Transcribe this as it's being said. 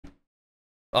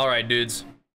All right, dudes.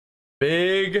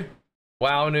 Big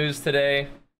WoW news today.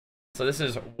 So this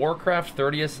is Warcraft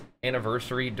 30th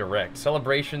Anniversary Direct.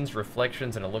 Celebrations,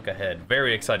 reflections, and a look ahead.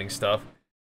 Very exciting stuff.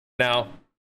 Now,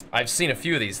 I've seen a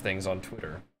few of these things on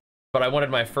Twitter, but I wanted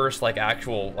my first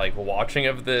actual watching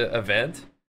of the event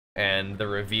and the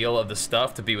reveal of the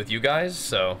stuff to be with you guys.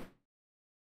 So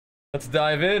let's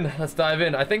dive in. Let's dive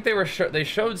in. I think they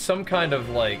showed some kind of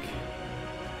like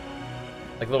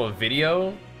little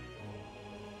video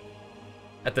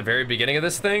at the very beginning of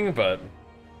this thing, but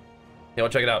yeah,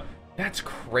 check it out. That's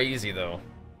crazy though.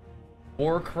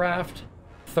 Warcraft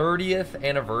 30th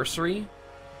anniversary.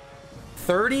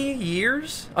 30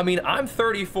 years? I mean, I'm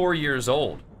 34 years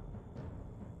old.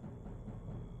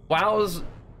 WoW's,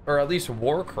 or at least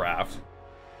Warcraft,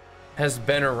 has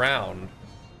been around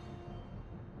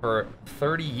for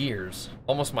 30 years,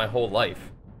 almost my whole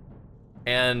life.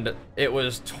 And it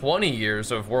was 20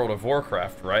 years of World of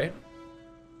Warcraft, right?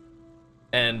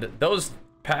 And those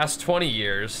past 20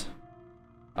 years,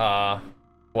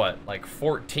 what, like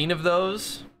 14 of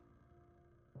those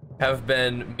have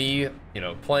been me,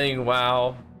 playing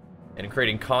WoW and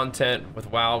creating content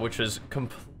with WoW, which has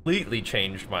completely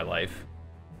changed my life,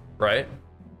 right?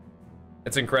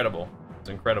 It's incredible. It's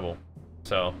incredible.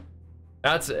 So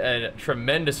that's a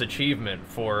tremendous achievement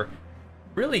for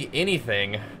really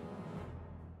anything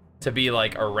to be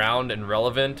around and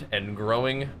relevant and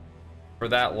growing for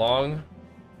that long,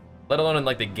 let alone in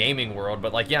the gaming world.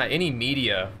 But yeah, any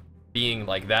media being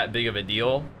that big of a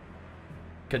deal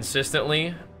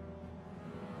consistently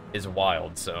is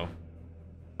wild. So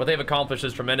what they've accomplished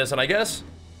is tremendous, and I guess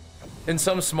in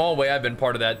some small way I've been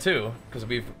part of that too, because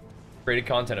we've created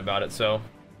content about it. So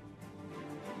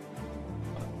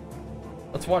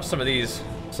let's watch some of these.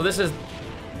 So this is,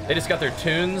 they just got their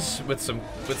tunes with some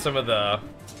of the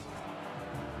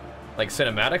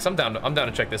cinematics. I'm down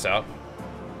to check this out.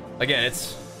 Again,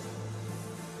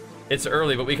 it's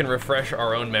early, but we can refresh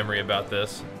our own memory about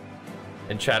this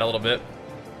and chat a little bit.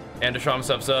 And Desham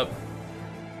subs up.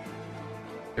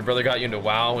 Your brother got you into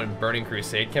WoW when Burning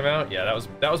Crusade came out? Yeah,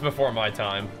 that was before my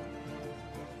time.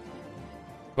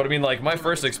 But I mean, my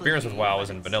first experience with WoW was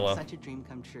in vanilla. Such a dream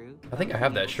come true. I think I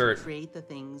have that shirt. Create the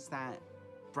things that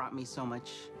brought me so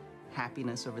much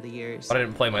happiness over the years. But I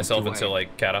didn't play myself until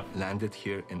Kata. Landed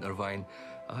here in Irvine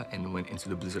and went into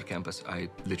the Blizzard campus. I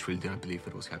literally didn't believe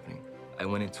it was happening. I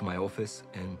went into my office,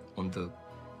 and on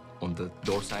the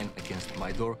door sign against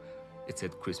my door, it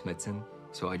said Chris Metzen.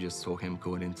 So I just saw him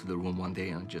going into the room one day,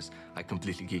 and I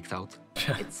completely geeked out.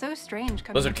 It's so strange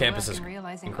coming Blizzard into campus work is and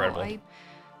realizing, incredible. oh,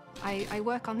 I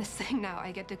work on this thing now.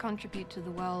 I get to contribute to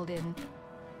the world in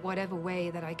whatever way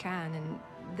that I can, and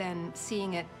then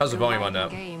seeing it How's the go volume live on in that?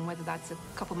 the game, whether that's a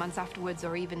couple months afterwards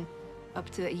or even up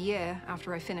to a year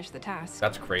after I finish the task.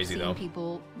 That's crazy seeing though.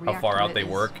 People How react far to out it they is-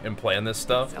 work and plan this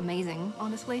stuff. It's amazing,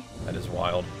 honestly. That is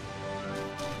wild.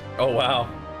 Oh wow.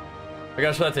 I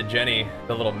gotta show that to Jenny,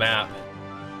 the little map.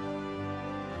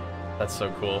 That's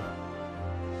so cool.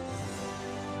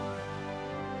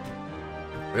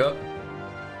 Yep.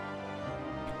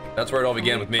 That's where it all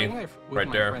began with me, Playing right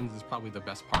my there. friends is probably the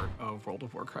best part of World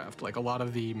of Warcraft. A lot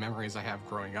of the memories I have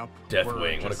growing up. Deathwing, were what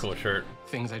a just cool shirt.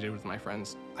 Things I did with my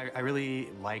friends. I really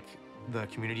like the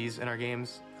communities in our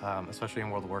games, especially in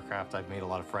World of Warcraft. I've made a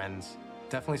lot of friends.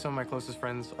 Definitely some of my closest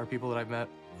friends are people that I've met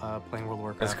playing World of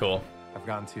Warcraft. That's cool. I've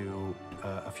gone to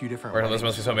a few different Right, this weddings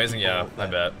must be so of amazing. Yeah, people I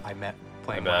that bet. I met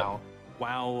playing bet. WoW.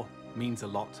 WoW means a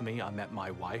lot to me. I met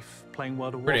my wife playing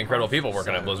World of Warcraft. Pretty incredible people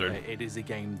working at so Blizzard. It is a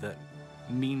game that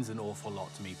means an awful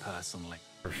lot to me personally.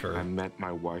 For sure. I met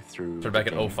my wife through. So back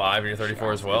the in game. 05 and you're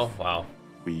 34 as well? Wow.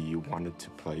 We wanted to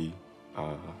play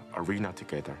Arena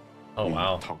together. Oh we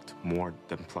wow. Talked more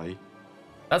than play.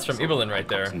 That's from So Evelyn I right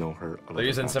got there. to know her a They're little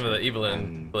using some of the better, Evelyn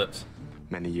and clips.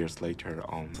 Many years later,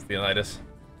 Leonidas.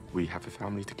 we have a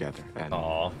family together, and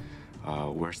Aw.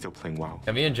 we're still playing WoW.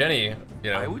 And me and Jenny,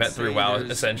 I would met through say WoW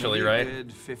there's essentially, maybe a right?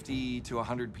 good 50 to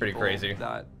 100 people Pretty crazy.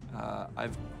 that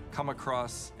I've come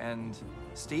across and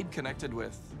stayed connected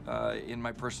with in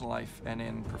my personal life and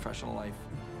in professional life,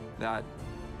 that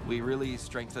we really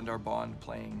strengthened our bond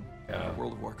playing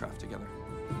World of Warcraft together.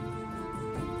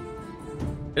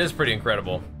 It is pretty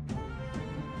incredible.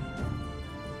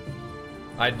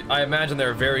 I imagine there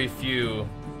are very few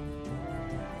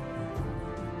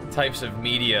types of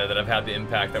media that have had the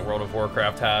impact that World of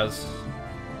Warcraft has.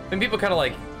 I mean, people kind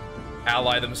of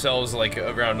ally themselves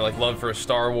around love for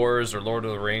Star Wars or Lord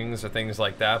of the Rings or things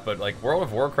like that, but World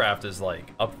of Warcraft is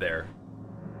up there.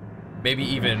 Maybe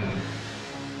even,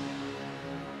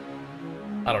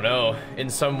 I don't know,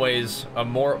 in some ways a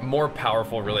more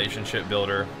powerful relationship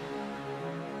builder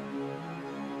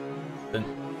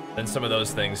than some of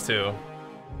those things too.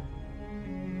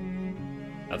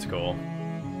 That's cool.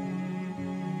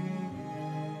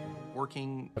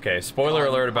 Working. Okay, spoiler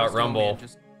alert about Rumble.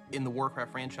 Just in the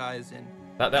Warcraft franchise, and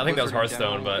I think that was Blizzard in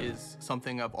Hearthstone, general but is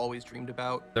something I've always dreamed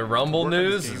about. the Rumble Warcraft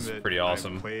news game is that pretty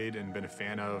awesome. I've played and been a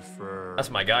fan of for That's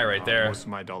my guy right there. most of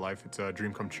my adult life. It's a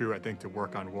dream come true. I think to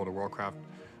work on World of Warcraft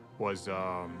was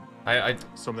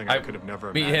something I could have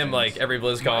never meet him like every My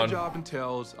BlizzCon. job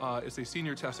entails as a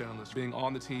senior test analyst, being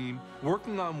on the team,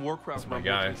 working on Warcraft. my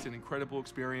Rumble guy. is an incredible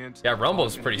experience. Yeah,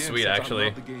 Rumble's And pretty again, sweet, since actually. I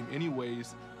love the game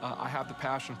anyways. I have the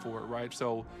passion for it, right?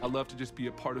 So I love to just be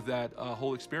a part of that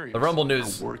whole experience. The Rumble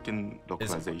news I work in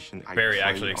localization. I very play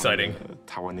actually on exciting. the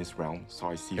Taiwanese realm, so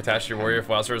I see. Attach your warrior if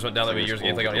WoW servers went down, that'd be years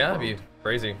players of gameplay all gone. over Yeah, the it'd be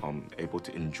crazy. able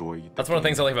to enjoy. That's one of the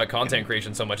things I like about content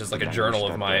creation so much. It's like a journal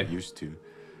of my used to.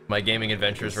 my gaming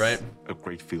adventures, right? A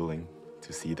great feeling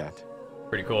to see that.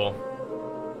 Pretty cool.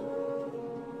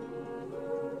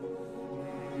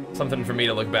 Something for me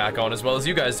to look back on, as well as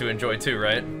you guys to enjoy too,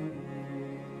 right?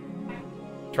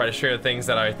 Try to share things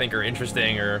that I think are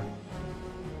interesting or,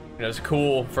 you know, it's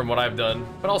cool from what I've done,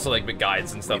 but also like big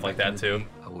guides and stuff like that too.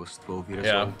 I was 12 years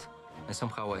Yeah. old, and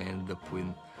somehow I ended up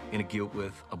in a guild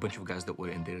with a bunch of guys that were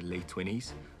in their late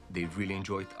 20s. They really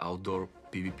enjoyed outdoor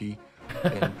PvP,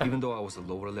 and even though I was a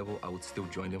lower level, I would still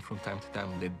join them from time to time,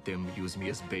 let them use me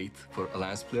as bait for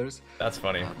alliance players. That's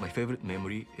funny. My favorite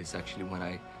memory is actually when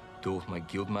I dove my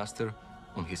guild master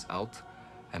on his out.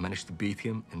 I managed to beat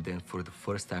him, and then for the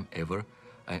first time ever,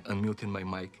 I unmuted my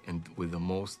mic, and with the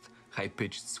most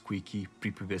high-pitched, squeaky,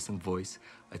 prepubescent voice,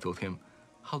 I told him,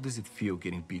 "How does it feel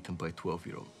getting beaten by a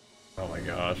 12-year-old?" Oh my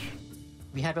gosh.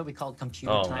 We had what we called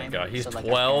computer Oh time. my god, he's So, like,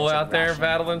 our 12 parents would out there ration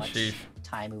battling? how much Sheesh.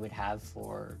 time we would have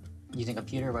for using a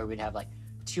computer, where we'd have like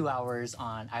 2 hours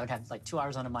on, I would have like 2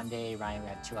 hours on a Monday, Ryan would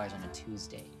have 2 hours on a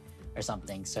Tuesday or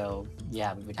something. So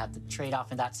yeah, we would have to trade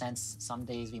off in that sense. Some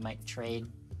days we might trade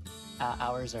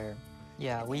hours or...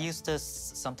 Yeah, we used to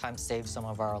sometimes save some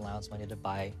of our allowance money to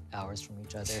buy hours from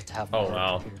each other to have Oh, more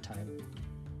wow. computer time.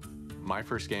 My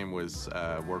first game was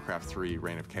Warcraft 3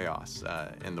 Reign of Chaos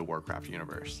in the Warcraft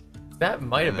universe. That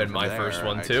might have And then been from my there, first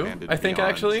one I too. expanded I think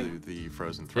beyond actually. to the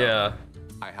Frozen Throne. Yeah.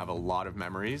 I have a lot of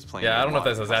memories playing. Yeah, I a don't know if lot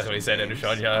that's of exactly what he said, custom Andrew Sean.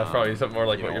 Yeah, games. that's probably something more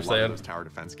like You what know, you're a lot saying. of those tower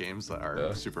defense games that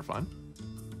are super fun.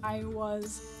 I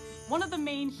was one of the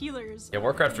main healers. Yeah,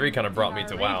 Warcraft 3 kind of brought me in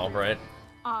to our WoW, raid right?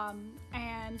 group.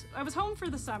 And I was home for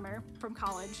the summer from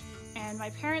college, and my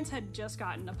parents had just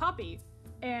gotten a puppy.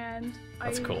 And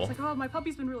That's I cool. was like, oh, my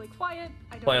puppy's been really quiet.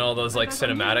 I don't, Playing all those like that's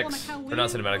unusual, and I cinematics, kinda or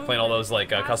not leaned cinematic, playing all those like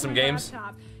past custom my games,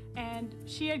 laptop, and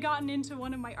she had gotten into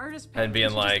one of my artist and being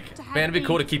picks, and she like, just had man, it'd be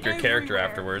cool to ink keep your character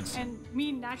everywhere. afterwards. And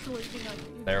me naturally being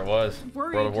like, There it was.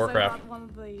 worried World of 'cause I Warcraft. thought one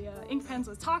of the ink pens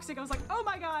was toxic. I was like, oh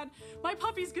my god, my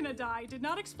puppy's gonna die. Did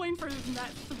not explain further than that.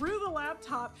 Threw the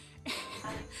laptop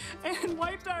and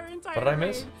wiped our entire What did I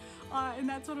miss? raid. And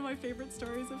that's one of my favorite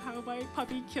stories of how my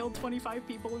puppy killed 25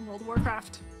 people in World of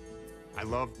Warcraft. I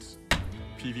loved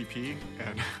PvP,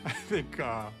 and I think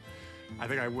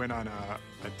I went on a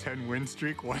 10-win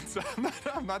streak once.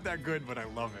 I'm not that good, but I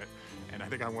love it. And I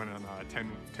think I went on a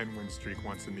 10-win streak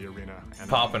once in the arena. And,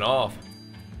 Popping off.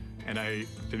 And I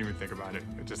didn't even think about it.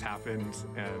 It just happened,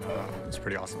 and it's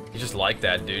pretty awesome. You just like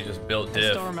that, dude. Just built I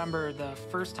diff. still remember the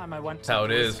first time I went to How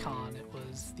it is. BlizzCon. It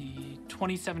was the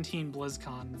 2017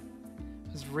 BlizzCon.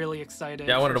 I was really excited.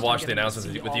 Yeah, I wanted to First time watch the getting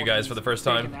announcements see with all you guys these for the first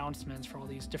big time. Announcements for all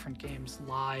these different games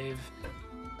live.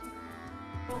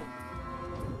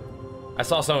 I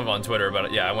saw some of them on Twitter,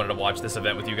 but yeah, I wanted to watch this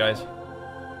event with you guys.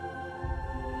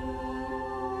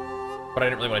 But I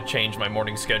didn't really want to change my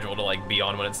morning schedule to like be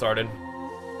on when it started.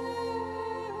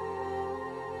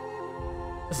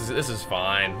 This is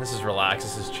fine. This is relaxed.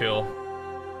 This is chill.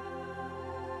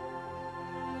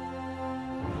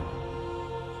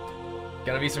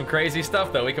 Gonna be some crazy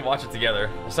stuff though. We can watch it together.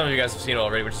 Some of you guys have seen it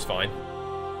already, which is fine.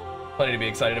 Plenty to be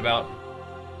excited about.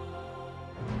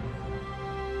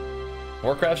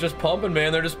 Warcraft's just pumping,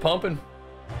 man. They're just pumping.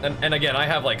 And again, I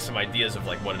have like some ideas of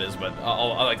like what it is, but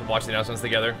I like to watch the announcements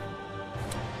together.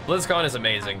 BlizzCon is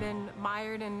amazing. I've been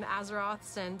mired in Azeroth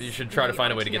since You should try to the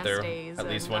find a way to get RTS there days, at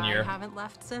least and one year. I haven't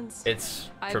left since.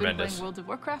 It's I've tremendous. been playing World of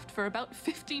Warcraft for about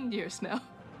 15 years now.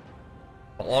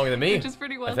 Longer than me. Which is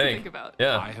pretty wild I to think. think about.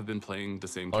 Yeah. I have been playing the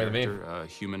same Longer than me. character,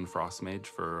 human frost mage,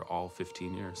 for all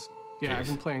 15 years. Yeah, I've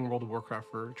been playing World of Warcraft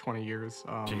for 20 years.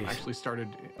 I actually started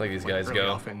Like these guys early go.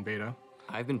 alpha and beta.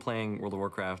 I've been playing World of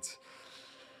Warcraft,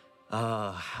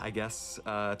 I guess,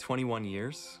 21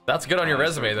 years. That's good on your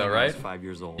resume though, Started when I was right? 5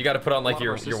 years old. You got to put on A like lot of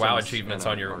your our WoW systems achievements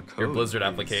and on your our code Blizzard is,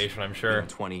 application, I'm you sure. know,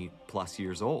 20 plus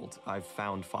years old. I've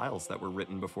found files that were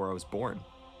written before I was born.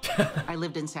 I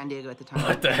lived in San Diego at the time.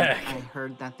 What the and heck? I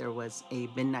heard that there was a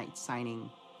midnight signing,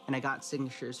 and I got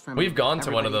signatures from. We've gone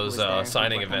to one of everybody those who was there who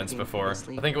signing worked on the events game before.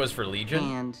 previously. I think it was for Legion.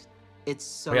 And it's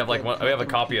so we have like good we have a connecting with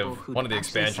copy of people who one of the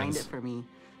actually signed expansions it for me.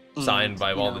 And, signed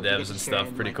by you all know, the we get devs to and share stuff.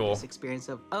 in, Pretty like, cool. this experience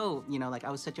of, oh, you know, like I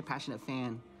was such a passionate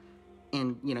fan,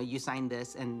 and you know, you signed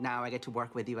this, and now I get to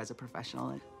work with you as a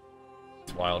professional.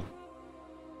 It's wild.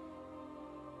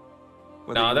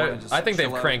 Whether No, you they're- wanna just I think they've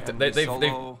chill out cranked. and They've be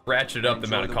solo ratcheted up and the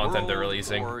amount of enjoy content they're world,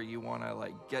 releasing. Or you want to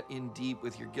like get in deep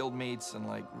with your guildmates and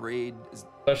like raid,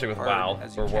 Especially with hard WoW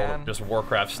as you or can. just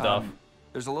Warcraft stuff.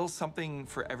 There's a little something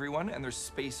for everyone, and there's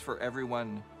space for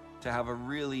everyone to have a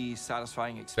really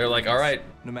satisfying experience. They're like, all right,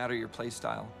 no matter your play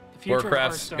style.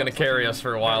 Warcraft's gonna carry us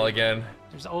for a while again.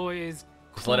 There's always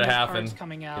Just let it plenty of happen. cards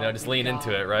coming out. You know, just We've lean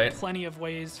into got it, right? Plenty of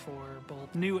ways for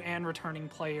both new and returning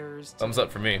players to Thumbs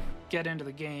up for me. get into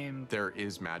the game. There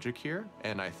is magic here,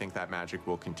 and I think that magic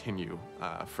will continue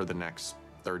for the next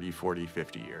 30, 40,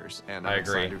 50 years. And I I'm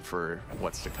agree. excited for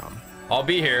what's to come. I'll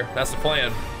be here. That's the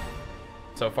plan.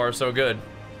 So far, so good.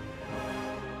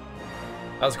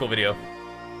 That was a cool video.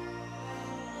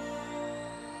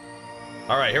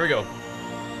 All right, here we go.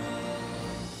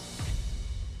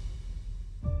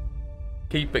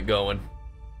 Keep it going.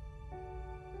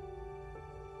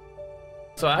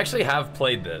 So I actually have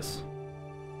played this.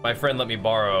 My friend let me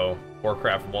borrow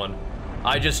Warcraft 1.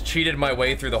 I just cheated my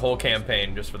way through the whole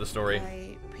campaign just for the story.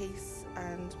 My peace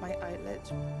and my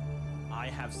outlet. I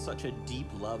have such a deep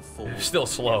love for Still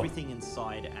slow. everything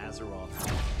inside Azeroth.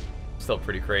 Still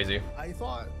pretty crazy. I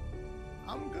thought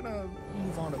I'm gonna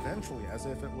move on eventually, as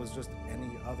if it was just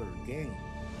any other game.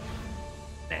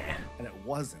 Nah. And it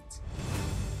wasn't.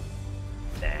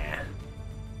 Nah.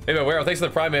 Hey man, Wero, thanks for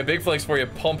the prime, man. Big flex for you,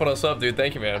 pumping us up, dude.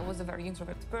 Thank you, I man. was a very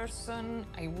introverted person.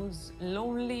 I was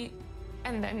lonely,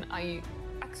 and then I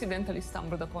accidentally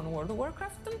stumbled upon World of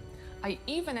Warcraft. I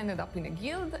even ended up in a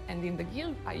guild, and in the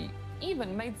guild, I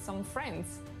even made some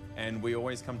friends. And we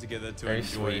always come together to Very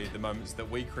enjoy sweet. the moments that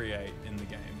we create in the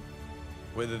game,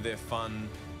 whether they're fun,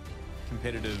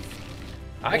 competitive.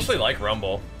 I actually like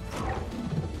Rumble.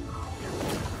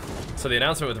 So the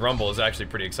announcement with Rumble is actually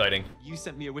pretty exciting. You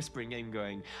sent me a whispering game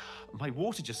going, my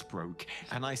water just broke.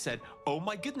 And I said, oh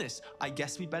my goodness, I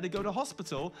guess we better go to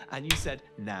hospital. And you said,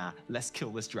 nah, let's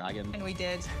kill this dragon. And we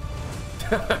did.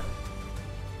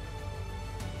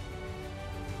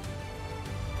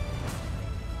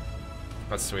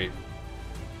 That's sweet.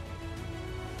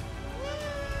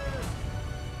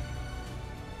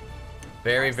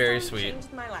 Very, very sweet.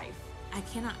 Changed my life. I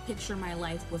cannot picture my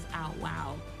life without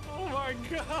WoW. Oh my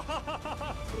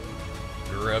god!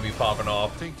 Grubby popping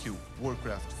off. Thank you,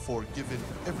 Warcraft, for giving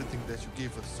everything that you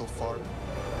gave us so far.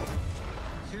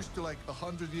 Here's to like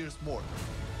 100 years more.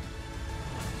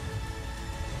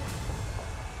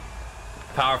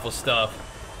 Powerful stuff.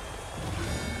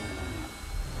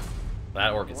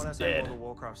 That orc is When I say dead. World of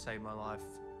Warcraft saved my life,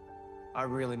 I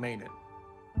really mean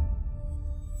it.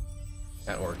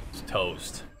 That orc is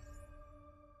toast.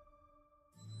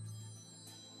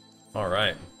 All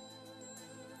right.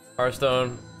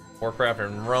 Hearthstone, Warcraft,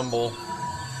 and Rumble.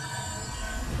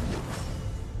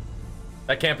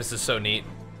 That campus is so neat.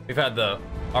 We've had the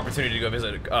opportunity to go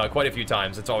visit quite a few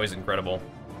times. It's always incredible.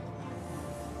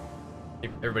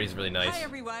 Everybody's really nice. Hi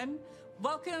everyone.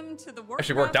 Welcome to the Warcraft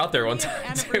Actually worked out there one 30th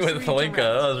time too Anniversary with Linka.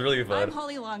 Direct. That was really fun. I'm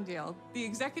Holly Longdale, the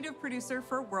executive producer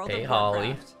for World Hey, of Holly.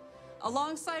 Warcraft.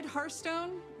 Alongside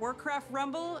Hearthstone, Warcraft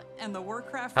Rumble, and the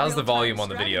Warcraft How's the real-time volume on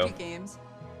the video? strategy games,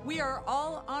 we are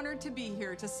all honored to be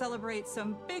here to celebrate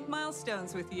some big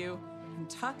milestones with you and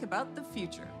talk about the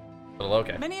future. Little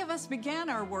okay. Many of us began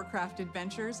our Warcraft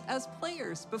adventures as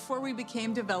players before we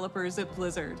became developers at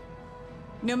Blizzard.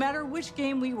 No matter which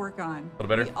game we work on, Little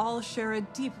better. we all share a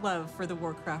deep love for the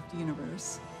Warcraft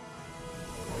universe.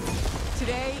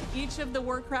 Today, each of the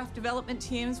Warcraft development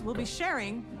teams will be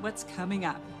sharing what's coming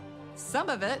up. Some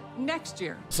of it next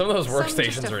year. Some of those Some workstations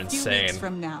just a are few insane. weeks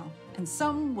from now, and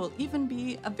some will even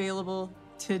be available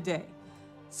today.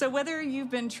 So whether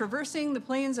you've been traversing the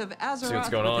plains of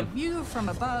Azeroth going with on. a view from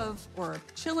above, or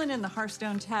chilling in the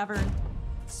Hearthstone Tavern,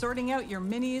 sorting out your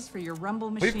minis for your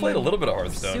Rumble machine. We've played a little bit of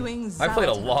Hearthstone. pursuing I played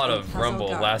a Xal'atath lot and of Rumble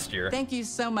Puzzlegar. last year. Thank you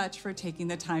so much for taking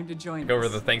the time to join Over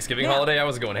us. the Thanksgiving Now, holiday, I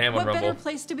was going ham on what better Rumble.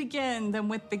 place to begin than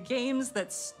with the games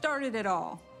that started it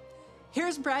all?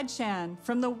 Here's Brad Chan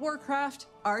from the Warcraft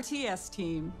RTS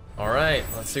team. All right,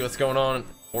 let's see what's going on.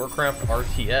 Warcraft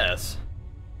RTS.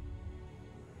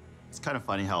 It's kind of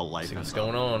funny how life See what's ends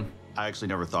going up. on. I actually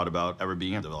never thought about ever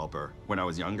being a developer. When I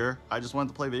was younger, I just wanted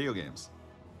to play video games.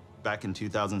 Back in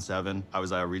 2007, I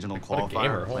was at a regional What a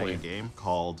gamer, qualifier playing holy. a game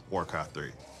called Warcraft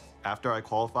 3. After I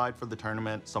qualified for the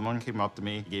tournament, someone came up to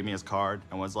me, gave me his card,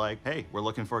 and was like, hey, we're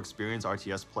looking for experienced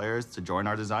RTS players to join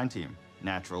our design team.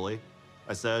 Naturally,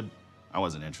 I said I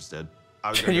wasn't interested. I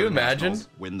was Can you imagine?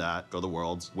 Win that, go to the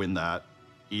Worlds, win that,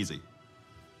 easy.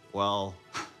 Well,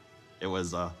 it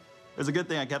was a good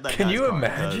thing I kept that. Can you card,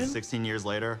 imagine? because 16 years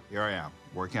later, here I am,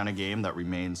 working on a game that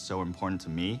remains so important to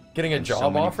me. Getting a and so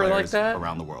job many offer like players that?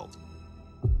 around the world.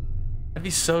 That'd be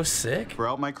so sick.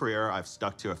 Throughout my career, I've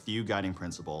stuck to a few guiding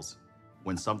principles.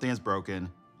 When something is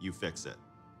broken, you fix it.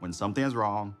 When something is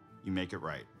wrong, you make it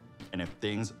right. And if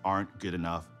things aren't good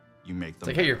enough, you make them. It's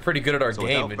like, hey, you're pretty good at our So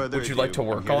game. without further Would you like to ado,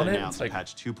 work I'm here on it? announce It's like,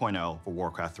 patch 2.0 for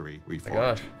Warcraft 3 Reforged. my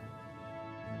gosh.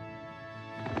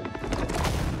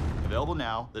 Available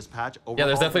now, this patch Yeah,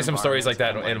 there's definitely some stories like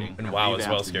that environments in and WoW as revamped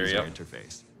well, the Scary. user Yep.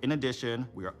 interface. In addition,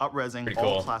 we are up-resing Pretty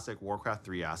all cool. classic Warcraft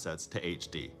 3 assets to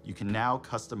HD. You can now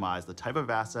customize the type of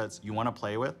assets you want to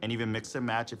play with and even mix and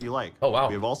match if you like. Oh, wow.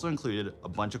 We have also included a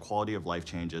bunch of quality of life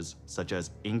changes, such as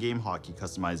in-game hotkey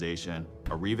customization,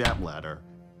 a revamped ladder,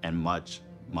 and much,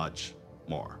 much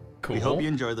more. Cool. We hope you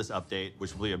enjoy this update,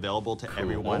 which will be available to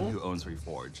everyone who owns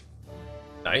Reforged.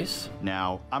 Nice.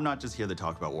 Now, I'm not just here to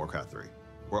talk about Warcraft 3.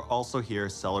 We're also here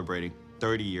celebrating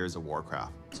 30 years of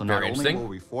Warcraft. So not Very only interesting. will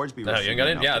Reforged be No, you receiving got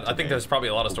it? an Yeah, update I think today, there's probably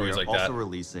a lot of but stories we are like that. also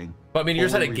releasing But I mean, you're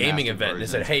just at a fully gaming remastered event and they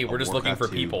said, hey, versions we're just of looking for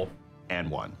Warcraft 2 people.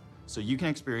 and 1. So you can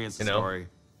experience the You know? story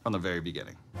from the very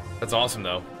beginning. That's awesome,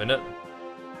 though, isn't it?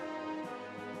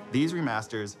 These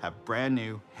remasters have brand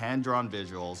new hand-drawn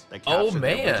visuals that Oh, capture the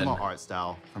man. original art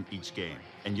style from each game.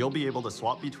 And you'll be able to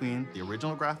swap between the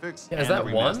original graphics Yeah, and is that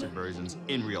the one? remastered versions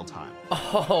in real time.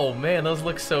 Oh, man, those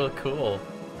look so cool.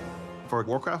 For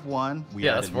Warcraft 1, we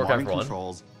Yeah, added that's Warcraft modern 1.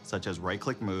 controls such as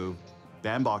right-click move,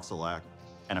 bandbox select,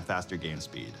 and a faster game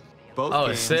speed. Both Oh,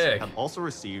 games sick. have also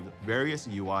received various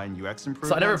UI and UX improvements.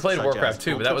 So I never played such Warcraft as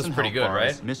 2, but that was tooltips and pretty health good,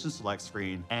 bars, right? Mission select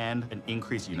screen, and an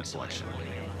increased unit selection.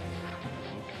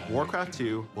 Warcraft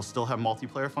 2 will still have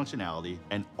multiplayer functionality,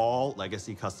 and all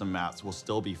legacy custom maps will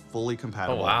still be fully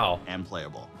compatible wow. and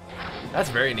playable. That's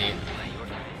very neat.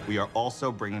 We are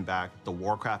also bringing back the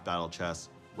Warcraft Battle Chest,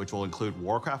 which will include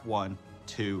Warcraft 1,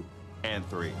 2, and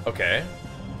 3. Okay.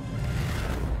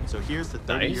 So here's the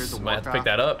 30 Nice. years of Might have Warcraft, to pick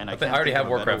that up. and I I think can't I already think have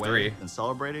of a better Warcraft way 3. than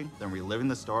celebrating than reliving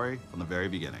the story from the very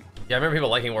beginning. Yeah, I remember people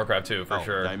liking Warcraft 2 for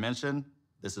sure. Did I mention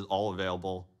this is all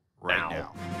available right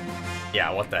now? Yeah,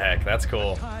 what the heck? That's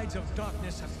cool. Tides of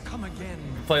darkness have come again.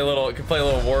 Could play a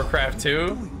little Warcraft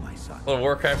 2. A little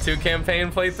Warcraft 2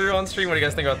 campaign playthrough on stream. What do you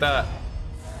guys think about that?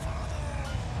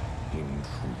 In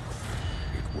truth,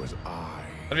 it was I.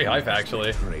 That'd be hype,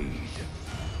 actually.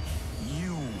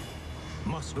 You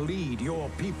must lead your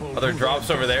people. Are there to drops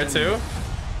their over there destiny. too?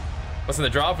 What's in the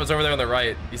drop? It's over there on the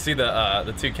right. You see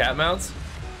the 2 cat mounts?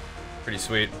 Pretty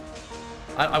sweet.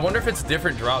 I wonder if it's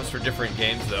different drops for different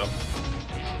games though.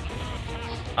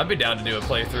 I'd be down to do a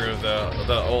playthrough of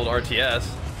the old RTS.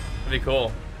 That'd be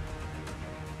cool.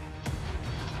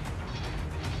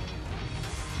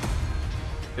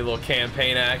 Do a little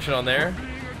campaign action on there.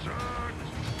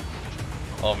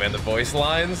 Oh man, the voice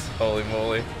lines. Holy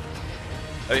moly.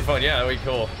 That'd be fun. Yeah, that'd be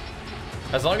cool.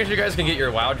 As long as you guys can get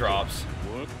your WoW drops.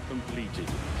 Work completed.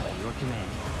 By your command.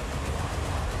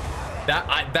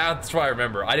 That's what I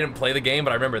remember. I didn't play the game,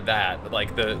 but I remember that.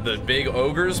 Like the big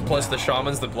ogres plus the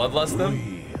shamans that bloodlust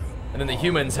them. And then the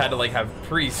humans had to like have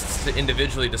priests to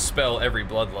individually dispel every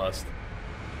bloodlust.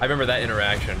 I remember that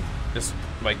interaction. Just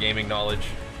my gaming knowledge.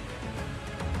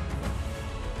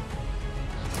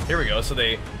 Here we go. So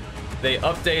they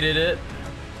updated it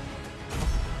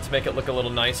to make it look a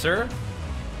little nicer.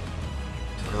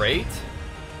 Great.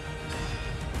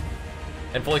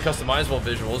 And fully customizable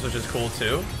visuals, which is cool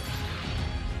too.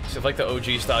 So if like the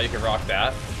OG style, you can rock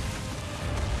that.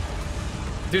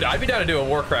 Dude, I'd be down to do a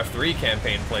Warcraft 3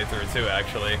 campaign playthrough too,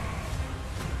 actually.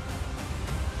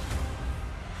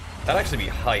 That'd actually be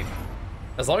hype.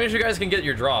 As long as you guys can get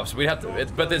your drops. We'd have to,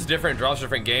 but there's different drops,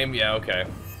 different game. Yeah, okay.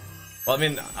 Well, I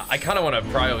mean, I kind of want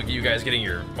to pry you guys getting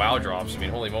your WoW drops. I mean,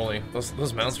 holy moly,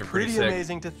 those mounts are pretty sick.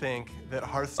 Amazing to think that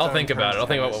Hearthstone. I'll think about it. I'll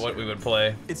think about turns what we would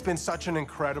play. It's been such an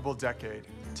incredible decade.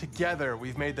 Together,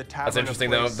 we've made the tavern. That's interesting,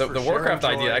 though. The Warcraft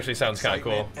idea actually sounds kind of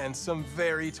cool. And some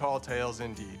very tall tales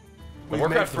indeed. The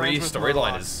Warcraft 3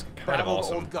 storyline is kind of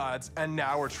awesome. Old gods, and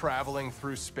now we're traveling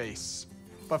through space.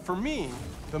 But for me,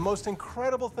 the most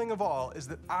incredible thing of all is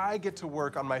that I get to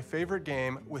work on my favorite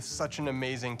game with such an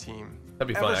amazing team. That'd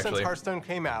be fun, Ever actually. since Hearthstone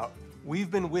came out, we've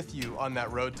been with you on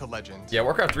that road to legend. Yeah,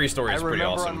 Warcraft 3 story is pretty I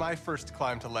remember awesome. on my first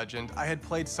climb to legend, I had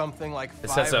played something like It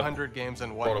sets up 500 games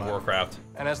in one World of month. Warcraft.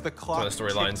 And as the clock Some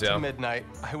of the storylines, ticked to midnight,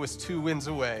 I was 2 wins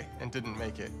away and didn't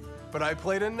make it. But I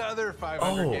played another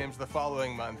 500 games the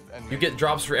following month, and You get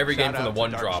drops for every game shout from the out to one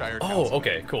drop. Darkshire Oh, Council.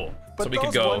 okay, cool. But So we could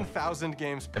those go 1,000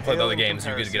 games and play the pale other in games.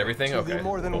 You get to get everything. comparison to Okay. the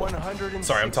more than Cool. 160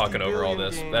 Sorry, I'm talking over all billion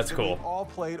this. games That's that cool. we've all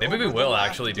played Maybe we over the will last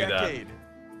actually do that. decade.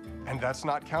 And that's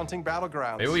not counting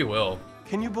Battlegrounds. Maybe we will.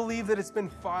 Can you believe that it's been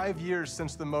 5 years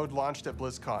since the mode launched at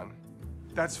BlizzCon?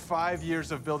 That's 5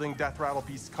 years of building Death Rattle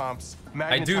Beast comps.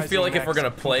 I do feel like if we're gonna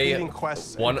play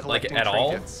one like at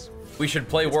all, we should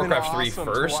play Warcraft 3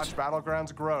 first,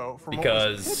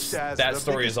 because that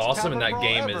story is awesome and that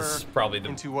game is probably the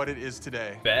into what it is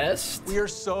today. best. We are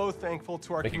so thankful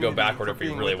to our We could go community backward for if we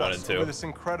being really with us wanted to. over this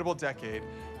incredible decade,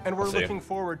 and we're We'll see. looking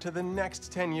forward to the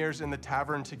next 10 years in the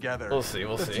tavern together. We'll see,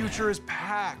 we'll the see. future is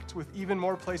packed with even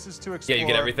more places to explore. Yeah, you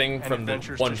get everything and from the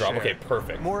adventures one to drop. share. Okay,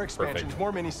 perfect. More expansions, Perfect.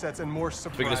 more mini sets, and more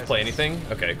surprises. We can just play anything?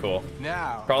 Okay, cool.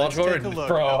 Now, Chronological let's take a order? look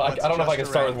Bro, at I what's don't know if I can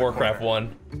just start with around the Warcraft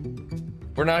 1.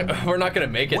 We're not gonna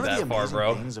make it One of that the far, amazing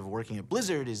bro. things of working at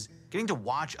Blizzard is getting to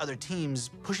watch other teams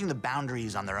pushing the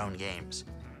boundaries on their own games.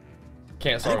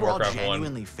 Can't I start think we're all Warcraft 1.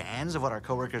 genuinely fans of what our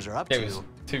coworkers are up Game to. is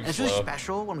too and it's slow. really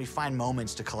special when we find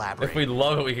moments to collaborate. If we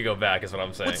love it, we could go back, is what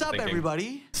I'm saying. What's up, thinking.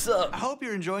 everybody? What's up? I hope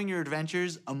you're enjoying your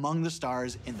adventures among the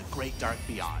stars in the Great Dark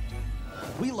Beyond.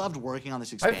 We loved working on this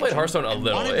I've expansion. played Hearthstone a and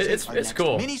little. wanted to take It's our next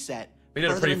cool. Mini set We did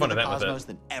a further pretty into fun the event with it. cosmos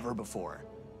than ever before.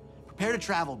 Prepare to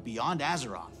travel beyond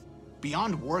Azeroth,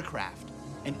 beyond Warcraft,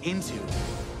 and into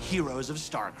Heroes of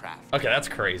StarCraft. Okay, that's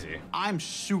crazy. I'm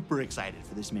super excited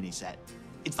for this mini set.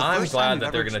 It's the I'm first time glad we've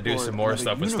that they're ever gonna do explored some more another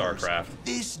stuff with universe StarCraft.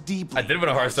 This deeply. I did win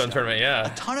a Hearthstone tournament,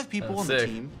 yeah. A ton of people on That's the sick.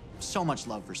 team, so much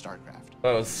love for StarCraft.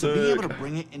 That was So being able sick. to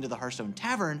bring it into the Hearthstone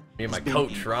Tavern Me and my has been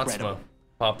coach, incredible. Ratsma,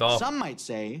 popped off. Some might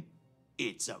say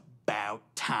it's about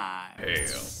time.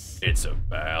 Hell, it's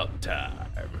about time.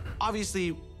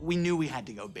 Obviously, we knew we had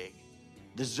to go big.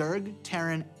 The Zerg,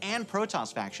 Terran, and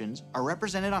Protoss factions are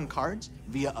represented on cards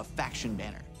via a faction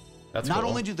banner. That's Not cool.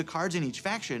 only do the cards in each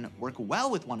faction work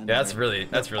well with one Yeah, another, that's really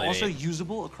they're also neat.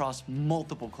 usable across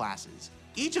multiple classes.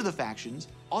 Each of the factions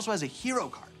also has a hero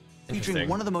card featuring Interesting.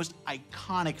 one of the most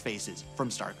iconic faces from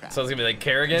StarCraft. So it's gonna be like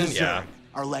Kerrigan? The Yeah. Zerg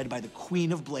are led by the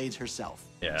Queen of Blades herself,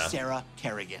 Yeah. Sarah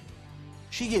Kerrigan.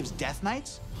 She gives Death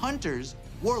Knights, Hunters,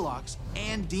 Warlocks,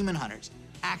 and Demon Hunters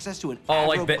access to an Oh,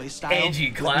 like aggro the playstyle edgy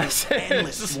with classes.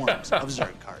 endless swarms of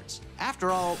Zerg cards. After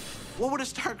all, what would a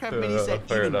StarCraft mini set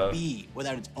fair even enough. be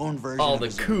without its own version All of the a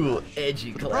Zerg cool, rush?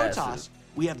 edgy For the classes. Protoss,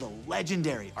 we have the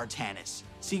legendary Artanis,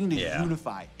 seeking to Yeah.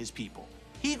 unify his people.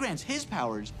 He grants his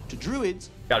powers to druids,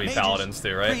 Gotta be mages, paladins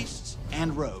too, right? priests,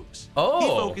 and rogues. Oh. He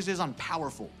focuses on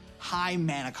powerful, high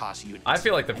mana cost units. I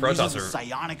feel like the and uses Protoss the are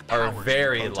psionic are powers of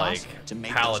very Protoss like to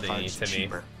make those paladin-y cards to me.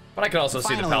 cheaper. But I can also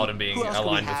see the Finally, paladin being who else could we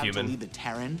aligned with have human. to lead the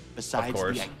Terran besides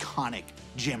course. the iconic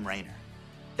Jim Raynor?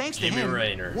 Thanks to Jimmy him,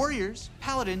 Raynor. warriors,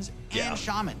 paladins, Yeah. and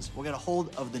shamans will get a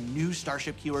hold of the new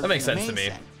starship keywords That makes from the sense to main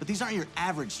me. set. But these aren't your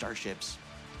average starships.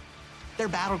 They're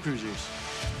battle cruisers.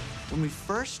 When we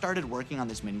first started working on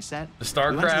this mini set, The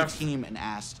we went to StarCraft, the team and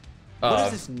asked, what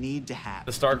does this need to have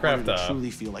in order StarCraft, to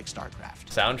truly feel like StarCraft?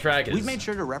 soundtrack is We've made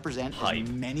sure to represent hype. as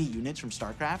many units from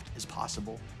StarCraft as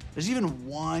possible. There's even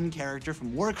one character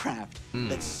from Warcraft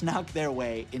that snuck their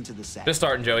way into the set. Just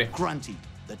starting, Joey. Grunty,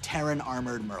 the Terran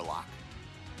armored Murloc.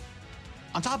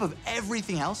 On top of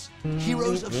everything else,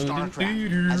 Heroes of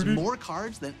StarCraft has more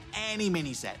cards than any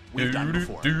mini set we've done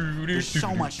before. There's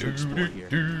so much to explore here.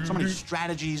 So many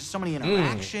strategies, so many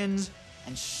interactions,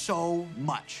 and so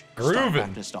much Groovin'.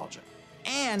 StarCraft nostalgia.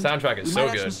 And Soundtrack is we so might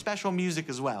have some good. special music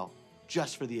as well,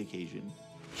 just for the occasion.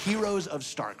 Heroes of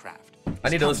StarCraft. I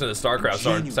need to listen to the StarCraft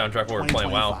soundtrack while we're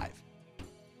playing WoW. 2025.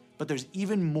 But there's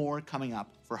even more coming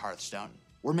up for Hearthstone.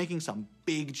 We're making some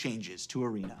big changes to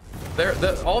Arena.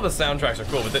 All the soundtracks are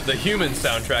cool, but the human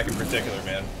soundtrack in particular,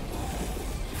 man.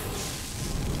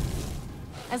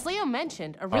 As Leo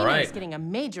mentioned, Arena All right. is getting a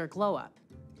major glow up.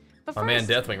 But My man first,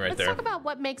 Deathwing right let's there. talk about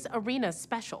what makes Arena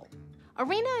special.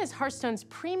 Arena is Hearthstone's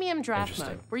premium draft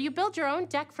Interesting. mode, where you build your own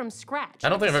deck from scratch. I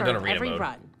don't at think the I've ever start done of Arena every mode.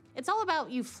 run. It's all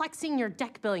about you flexing your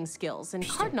deck building skills and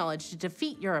card knowledge to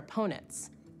defeat your opponents.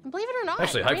 And believe it or not,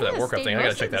 Actually, hyped for that Arena Warcraft stayed thing. I gotta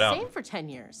mostly check that the out. same for 10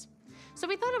 years. So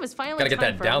we thought it was finally Gotta get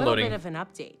time that for a little downloading, bit of an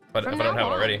update. but From if I don't now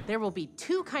have it on, already. there will be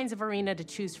 2 kinds of Arena to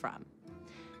choose from.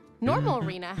 Normal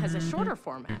Arena has a shorter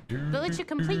format that lets you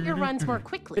complete your runs more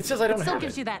quickly. It says I don't It still have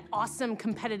gives it. you that awesome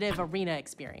competitive arena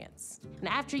experience. And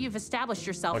after you've established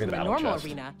yourself Look at in the the battle normal chest.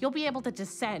 arena, you'll be able to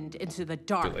descend into the Do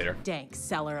dark, it later. dank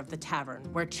cellar of the tavern,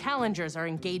 where challengers are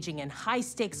engaging in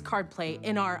high-stakes card play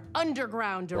in our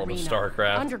underground World of arena.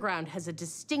 StarCraft. Underground has a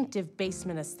distinctive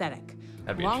basement aesthetic,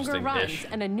 That'd be longer runs, interesting-ish.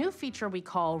 and a new feature we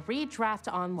call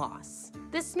redraft on loss.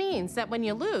 This means that when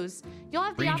you lose, you'll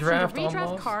have the option Redraft to on redraft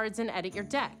loss? cards and edit your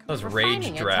deck, was refining rage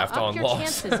it draft to up on your Lost.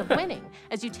 chances of winning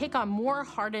as you take on more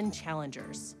hardened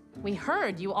challengers. We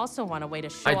heard you also want a way to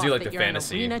show I do off like that the you're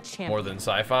fantasy an arena champion. more than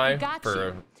sci-fi We got for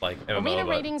you. like MMO. Arena But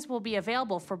ratings will be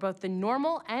available for both the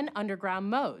normal and underground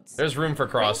modes. there's room for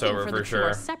crossover Ranking for the two sure.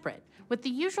 are separate, with the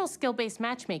usual skill-based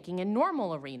matchmaking in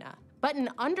normal arena. But in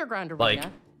underground arena, Like-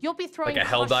 you'll be throwing like a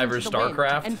caution Helldivers to the wind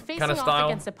StarCraft and facing kinda off style?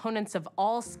 against opponents of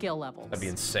all skill levels. That'd be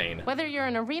insane. Whether you're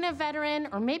an arena veteran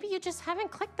or maybe you just haven't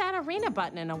clicked that arena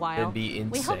button in a while, That'd be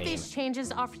we hope insane. these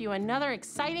changes offer you another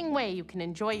exciting way you can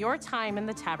enjoy your time in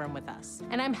the tavern with us.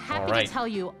 And I'm happy All right. to tell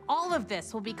you all of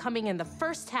this will be coming in the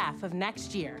first half of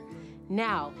next year.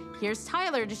 Now, here's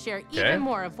Tyler to share Okay. even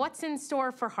more of what's in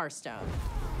store for Hearthstone.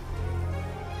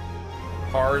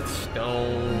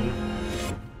 Hearthstone.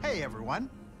 Hey everyone.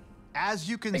 As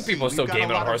you can I think see, people are still we've got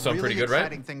gaming a on lot Hearthstone of really pretty good, right?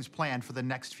 exciting things planned for the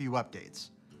next few updates.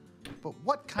 But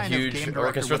what kind huge of game director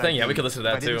orchestra would thing? I Yeah, we be could listen to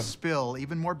that if I didn't too. spill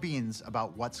even more beans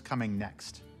about what's coming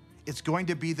next? It's going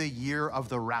to be the year of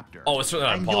the Raptor. Oh, it's certainly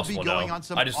not and you'll impossible, be going no. on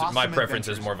some I just- awesome my preference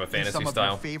is adventures more of a in fantasy some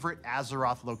style. of your favorite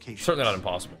Azeroth locations. Certainly not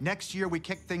impossible. Next year, we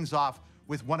kick things off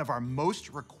with one of our most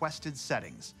requested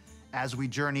settings as we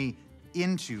journey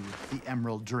into the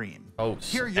Emerald Dream. Oh,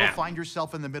 Here you'll snap. find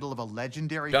yourself in the middle of a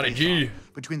legendary Johnny G.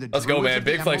 face-off between the Let's go, druids man. of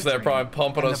the Big flex Emerald there, Prime. Dream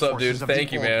Pumping and us the up, dude. forces of the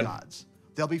Thank you, Old man. Gods.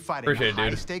 They'll be fighting Appreciate a it,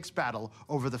 dude. high-stakes battle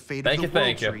over the fate Thank of you, the World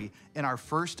thank you. Tree in our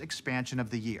first expansion of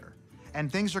the year.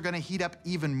 And things are going to heat up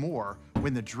even more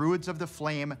when the Druids of the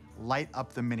Flame light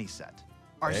up the mini-set.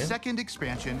 Our Okay. second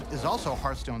expansion is also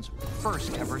Hearthstone's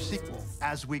first ever sequel,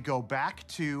 as we go back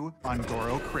to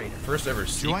Ungoro Crater. First ever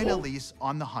sequel? Join Elise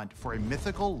on the hunt for a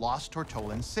mythical lost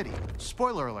Tortolan city.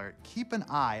 Spoiler alert, keep an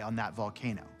eye on that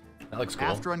volcano. That looks cool.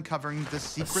 After uncovering the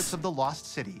secrets of the lost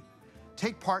city,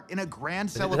 take part in a grand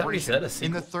Is that what he celebration said, a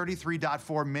in the sequel?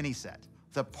 33.4 mini-set.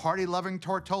 The party-loving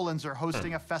Tortolans are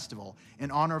hosting a festival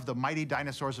in honor of the mighty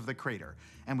dinosaurs of the crater,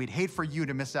 and we'd hate for you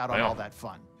to miss out on Wow. all that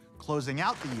fun. Closing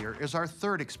out the year is our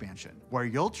third expansion, where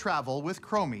you'll travel with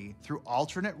Chromie through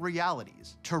alternate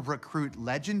realities to recruit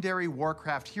legendary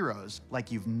Warcraft heroes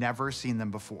like you've never seen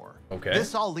them before. Okay.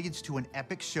 This all leads to an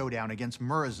epic showdown against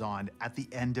Murozond at the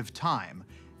end of time,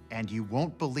 and you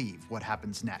won't believe what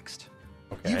happens next.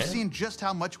 Okay. You've seen just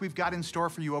how much we've got in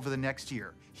store for you over the next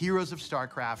year. Heroes of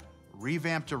StarCraft,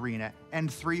 revamped arena,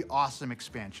 and 3 awesome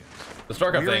expansions. The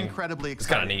StarCraft We're thing incredibly is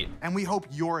kinda excited, neat. and we hope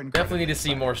you're incredibly Definitely need to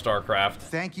see more StarCraft.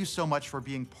 Thank you so much for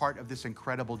being part of this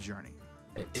incredible journey.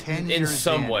 In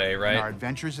some way, right? And our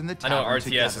adventures in the I know tavern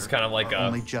RTS is kind of like together are a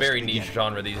only just very niche beginning.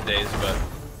 genre these days, but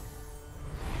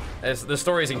the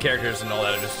stories and characters and all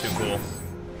that are just too cool.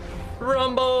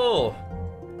 Rumble!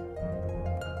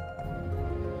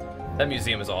 That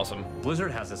museum is awesome.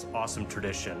 Blizzard has this awesome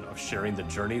tradition of sharing the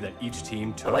journey that each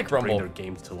team took like to bring Rumble. their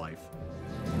games to life.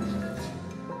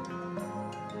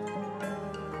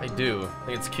 I do. I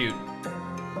think it's cute.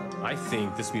 I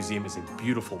think this museum is a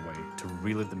beautiful way to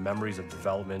relive the memories of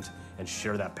development and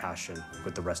share that passion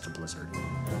with the rest of Blizzard.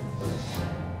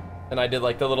 And I did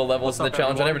like the little levels in the What's up,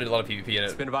 challenge. I everyone? never did a lot of PvP in it.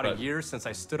 It's been about but a year since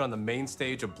I stood on the main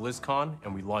stage of BlizzCon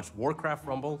and we launched Warcraft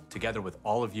Rumble together with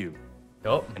all of you.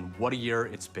 Yup. And what a year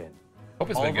it's been. Hope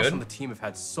it's all been of us good. on the team have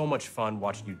had so much fun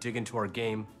watching you dig into our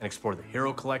game and explore the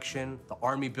hero collection, the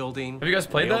army building, Have you guys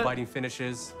played that? nail-biting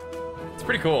finishes. It's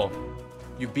pretty cool.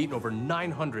 You've beaten over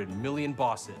 900 million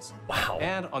bosses. Wow.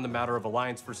 And on the matter of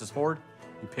Alliance versus Horde,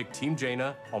 you picked Team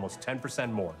Jaina almost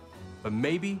 10% more. But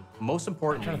maybe, most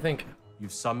importantly, I'm trying to think.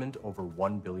 you've summoned over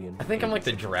 1 billion. I think I'm like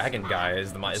the dragon guy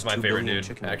is my That's 2 favorite billion dude,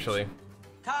 chicken wings. actually.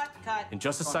 Cut. In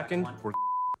just a Going back to second, one. we're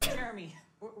Jeremy,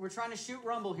 we're trying to shoot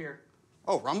Rumble here.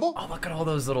 Oh, Rumble? Oh, look at all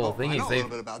those little I thingies. know a little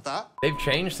bit about that. They've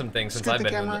changed some things since Scoot I've the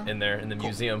been camera. in there in the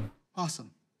museum.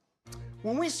 Awesome.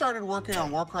 When we started working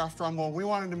on Warcraft Rumble, we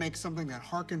wanted to make something that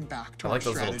harkened back to I our like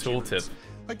those little strategy tooltips. roots.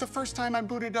 Like the first time I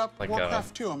booted up Like,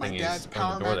 Warcraft 2 on my thingies dad's on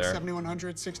Power the door Mac there.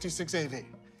 7100 66 AV.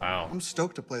 Wow. I'm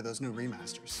stoked to play those new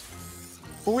remasters.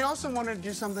 But we also wanted to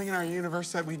do something in our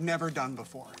universe that we'd never done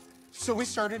before. So we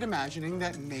started imagining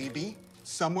that maybe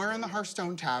somewhere in the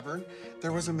Hearthstone Tavern,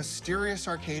 there was a mysterious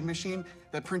arcade machine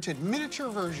that printed miniature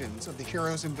versions of the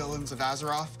heroes and villains of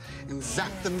Azeroth and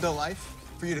zapped them to life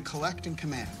for you to collect and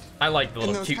command. I like the In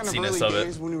little those kind of cutesiness early of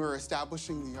days it. when we were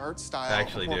establishing the art style I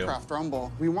actually of do. Warcraft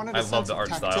Rumble, we wanted a I love sense the of art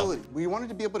style. tactility. We wanted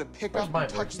to be able to pick Where's up my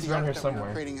and touch He's the around art here that we were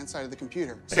somewhere. creating inside of the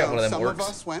computer. I got one of them some works. of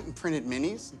us went and printed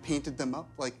minis and painted them up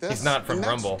like this. He's not from and that's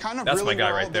Rumble. Kind of That's really my guy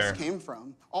where right all this there. came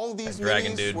from. All of these That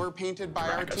dragon minis dude. were painted by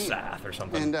our team. Dragasath or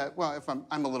something. And well, if I'm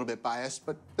a little bit biased,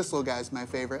 but this little guy's my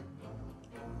favorite.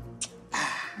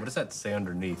 What does that say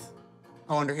underneath?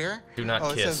 Oh, under here? Do not oh,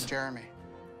 kiss. it says Jeremy.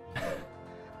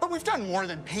 But we've done more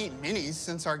than paint minis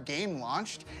since our game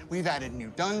launched. We've added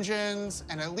new dungeons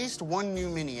and at least one new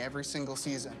mini every single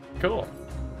season. Cool.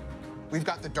 We've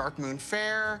got the Dark Moon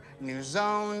Fair, new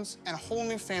zones, and a whole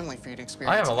new family feud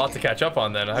experience. I have a lot to catch up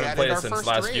on then. I haven't played it since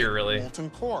last year, really. Molten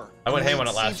Core. I went ham on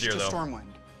it Siege last year, to though. Stormwind.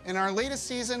 In our latest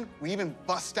season, we even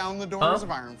bust down the doors of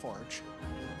Ironforge.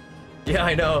 Yeah,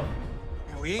 I know.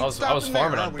 We I was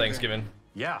farming on Thanksgiving.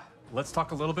 Yeah, let's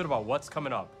talk a little bit about what's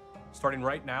coming up. Starting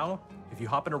right now, if you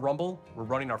hop into Rumble, we're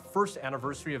running our first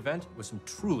anniversary event with some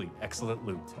truly excellent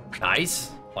loot.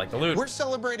 Nice. Like the loot. We're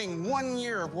celebrating 1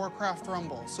 year of Warcraft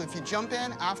Rumble, so if you jump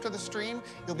in after the stream,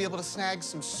 you'll be able to snag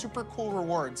some super cool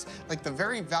rewards, like the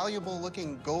very valuable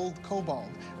looking gold kobold,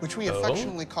 which we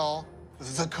affectionately call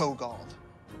the Kogald.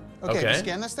 Okay, have you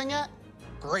scanned this thing yet?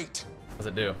 Great. What does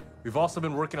it do? We've also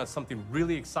been working on something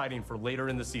really exciting for later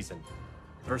in the season.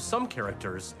 There are some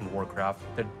characters in Warcraft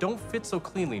that don't fit so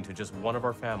cleanly into just one of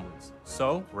our families.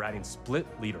 So we're adding split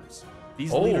leaders.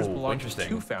 These leaders belong to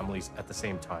 2 families at the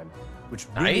same time, which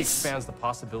really expands the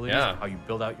possibilities of how you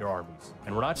build out your armies.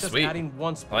 And we're not just adding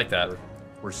one split leader,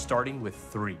 we're starting with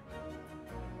 3.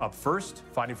 Up first,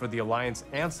 fighting for the Alliance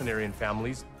and Cenarian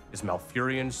families, is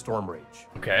Malfurion Stormrage.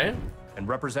 Okay. And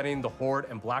representing the Horde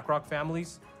and Blackrock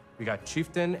families, we got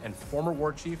Chieftain and former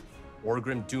War Chief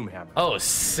Orgrim Doomhammer. Oh,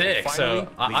 sick. Finally, So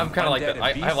I'm kind of like the,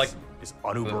 I have like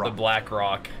the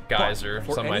Blackrock guys are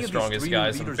some of my strongest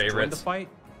guys and favorites. The fight,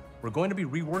 we're going to be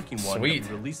reworking one that we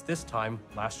released this time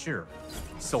last year.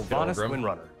 Sylvanas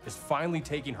Windrunner is finally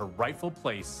taking her rightful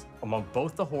place among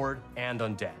both the Horde and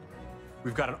Undead.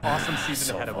 We've got an awesome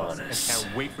season ahead of us and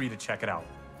can't wait for you to check it out.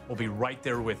 We'll be right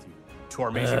there with you. To our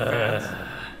amazing fans,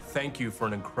 thank you for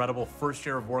an incredible first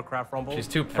year of Warcraft Rumble. She's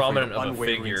too prominent of a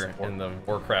figure in the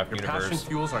Warcraft universe. Your passion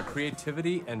fuels our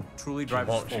creativity and truly drives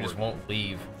us forward. She just won't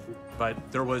leave. But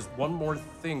there was one more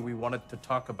thing we wanted to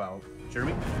talk about.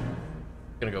 Jeremy?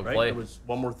 Gonna go play. There was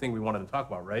one more thing we wanted to talk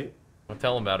about, right? Well,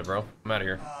 tell him about it, bro. I'm out of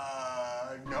here.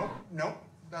 Nope.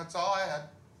 That's all I had.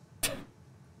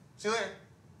 See you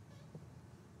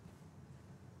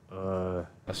later.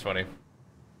 That's funny.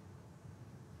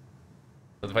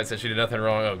 The fight said she did nothing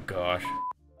wrong. Oh gosh.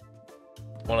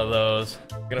 One of those.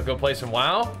 Gonna go play some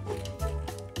WoW?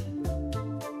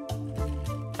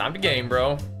 Time to game,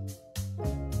 bro.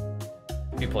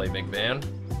 You play, big man.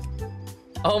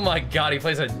 Oh my god, he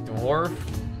plays a dwarf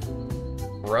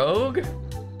rogue?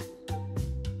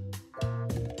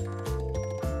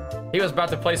 He was about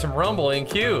to play some Rumble in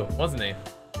queue, wasn't he?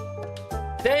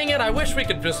 Dang it, I wish we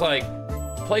could just like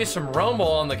play some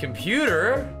Rumble on the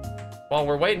computer while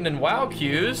we're waiting in WoW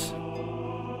queues.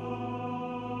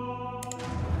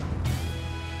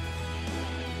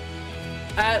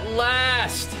 At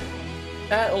last!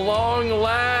 At long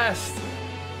last!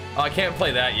 Oh, I can't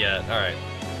play that yet. Alright.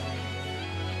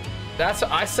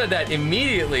 I said that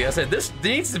immediately. I said, this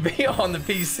needs to be on the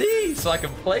PC so I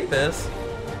can play this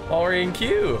while we're in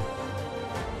queue.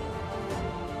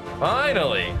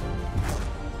 Finally!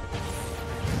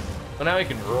 So now we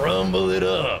can rumble it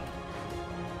up.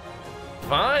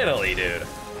 Finally, dude.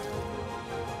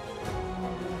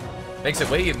 Makes it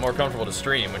way more comfortable to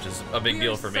stream, which is a big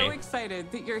deal for me. We're so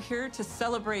excited that you're here to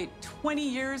celebrate 20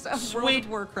 years of World of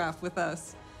Warcraft with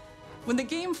us. When the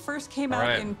game first came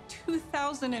out in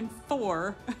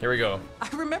 2004, here we go. I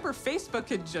remember Facebook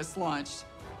had just launched.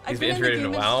 He's I've been in the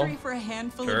game WoW industry for a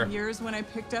handful of years when I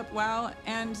picked up WoW,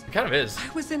 and it kind of is.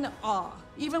 I was in awe.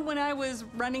 Even when I was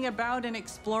running about and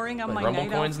exploring on my Rumble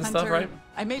night coins elf and hunter, stuff, right?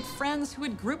 I made friends who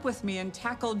would group with me and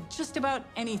tackled just about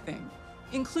anything,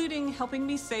 including helping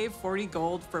me save 40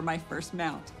 gold for my first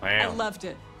mount. Wow. I loved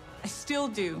it. I still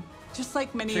do. Just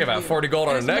like many of you. About 40 gold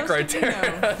on her neck right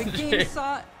there. The game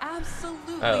saw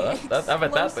absolutely I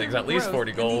bet that thing's at least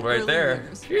 40 gold right there.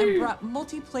 And brought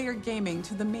multiplayer gaming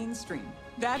to the mainstream.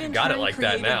 That in turn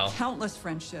created countless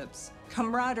friendships,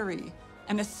 camaraderie,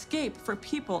 and escape for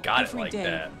people every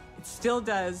day. It still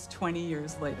does 20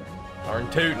 years later. Darn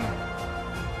tootin'.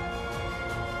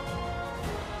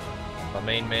 My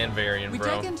main man Varian, bro. We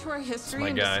dug into our history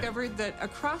and discovered that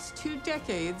across 2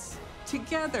 decades,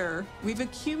 together, we've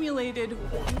accumulated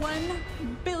 1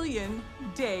 billion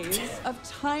days of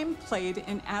time played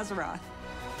in Azeroth.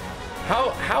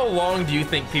 How long do you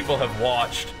think people have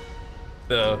watched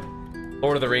the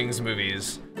Lord of the Rings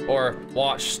movies or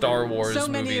watched Star Wars movies?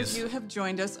 So many of you have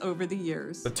joined us over the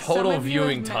years. The total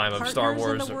viewing time of Star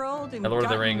Wars and Lord of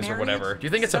the Rings or whatever. Do you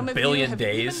think it's a billion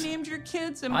days? Even named your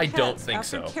kids and I pets don't think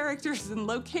after so. Characters and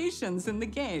locations in the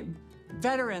game.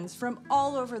 Veterans from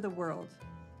all over the world.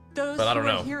 Those but I don't who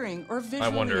know. are hearing or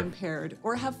visually impaired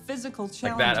or have physical challenges.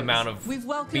 Like that amount of We've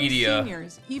welcomed media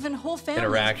seniors, even whole families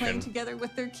interaction. playing together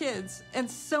with their kids, and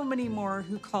so many more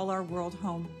who call our world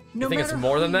home. No You think it's matter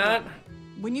more who than you that? are,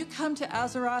 when you come to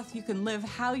Azeroth, you can live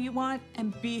how you want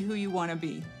and be who you want to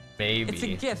be. Maybe. It's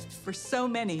a gift for so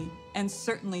many, and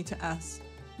certainly to us.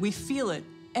 We feel it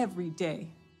every day.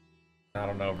 I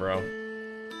don't know, bro.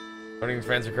 Learning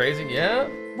friends are crazy? Yeah?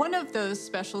 One of those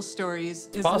special stories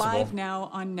is possible. live now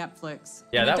on Netflix.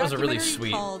 Yeah, in that was a really documentary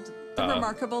sweet called The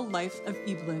Remarkable Life of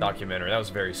Evelyn. documentary. That was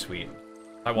very sweet.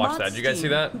 I watched that. Did you guys see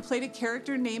Steen, that? Who played a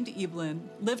character named Evelyn,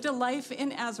 lived a life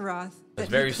in Azeroth that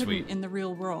very he couldn't sweet. in the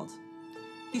real world.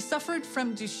 He suffered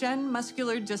from Duchenne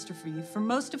muscular dystrophy for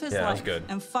most of his Yeah, that was life good.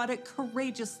 and fought it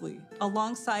courageously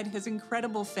alongside his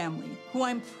incredible family, who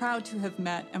I'm proud to have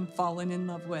met and fallen in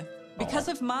love with. Because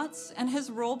of Mats and his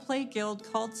role-play guild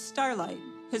called Starlight,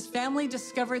 his family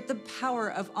discovered the power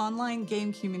of online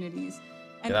game communities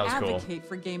and Yeah, that was cool. advocate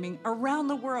for gaming around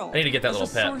the world I need to get that as little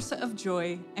a pet. source of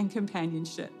joy and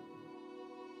companionship.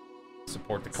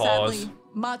 Support the cause. Sadly,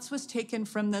 Mats was taken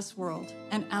from this world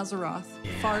and Azeroth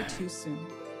far too soon.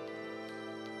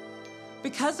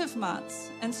 Because of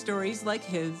Mats and stories like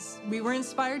his, we were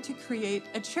inspired to create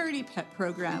a charity pet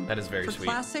program That is very for sweet.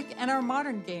 classic and our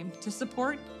modern game to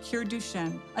support Cure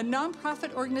Duchenne, a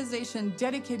nonprofit organization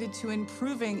dedicated to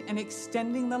improving and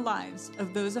extending the lives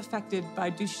of those affected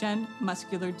by Duchenne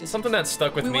muscular dystrophy. Something that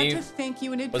stuck with we me want to thank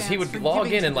you in was advance he would for log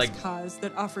giving in to and this like cause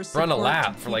that offers run a support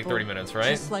lap to for like people 30 minutes, right?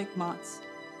 Just like Mats.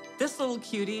 This little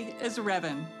cutie is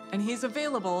Revan, and he's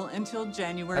available until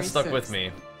January That stuck 6th. with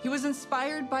me. He was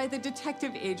inspired by the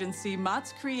detective agency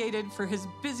Mats created for his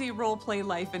busy role-play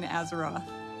life in Azeroth.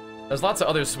 There's lots of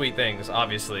other sweet things,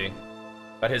 obviously,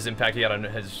 about his impact he had on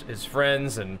his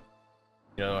friends, and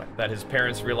you know that his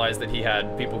parents realized that he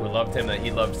had people who loved him that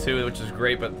he loved too, which is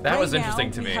great. But that was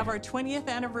interesting to me. We have our 20th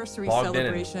anniversary Logged in and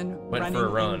celebration went running for a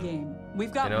run, in-game.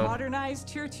 We've got you know? modernized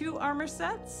Tier 2 armor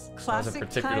sets, That classic wasn't time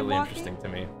particularly walking, interesting to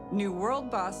me. new world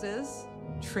bosses,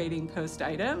 trading post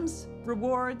items,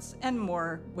 rewards, and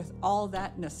more with all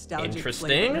that nostalgic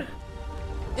Interesting. flavor.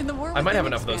 In the War I might have Within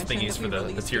enough of those expansion thingies that for we the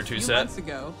released tier a 2 few set. months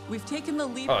ago, we've taken the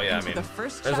leap Oh yeah, I into mean, the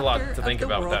first there's a lot chapter to think of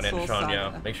the about with that World in Soul Sean.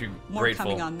 Yeah, Saga. makes you More grateful.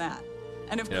 coming on that.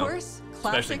 And of You know, course, especially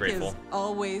Classic grateful. is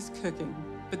always cooking.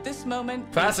 But this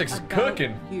moment Classic's is about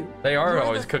cooking. you. They are You're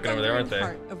always the cooking over there, aren't thunder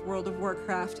they? and heart of World of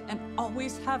Warcraft and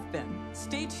always have been.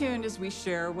 Stay tuned as we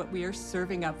share what we are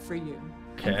serving up for you.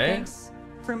 And Okay. thanks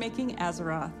for making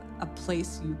Azeroth a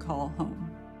place you call home.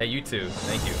 Hey, you too.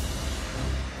 Thank you.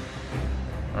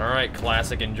 All right,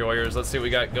 classic enjoyers. Let's see what we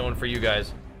got going for you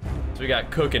guys. So we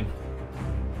got cooking.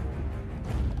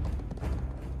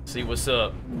 See what's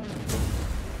up.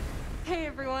 Hey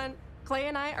everyone, Clay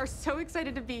and I are so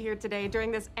excited to be here today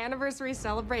during this anniversary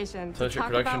celebration to Associate talk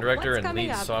production about director what's and coming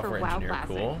lead up software for WoW engineer. Classic.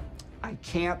 Cool. I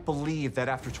can't believe that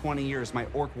after 20 years, my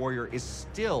Orc Warrior is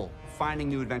still finding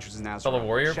new adventures in Azeroth. Still a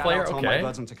warrior Shout player? out to all Okay. my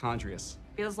buds on Tacondrius.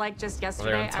 Feels like just they're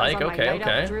yesterday in I was Tyke? on my Okay, night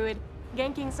okay. elf druid,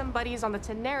 ganking some buddies on the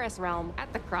Teneris realm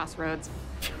at the crossroads.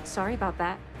 Sorry about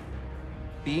that.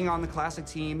 Being on the Classic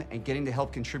team and getting to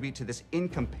help contribute to this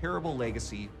incomparable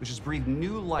legacy, which has breathed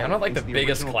new life I'm not like the into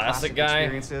biggest original Classic guy.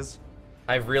 experiences.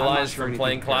 I've I'm not realized sure from anything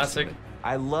playing compares to Classic. it.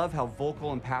 I love how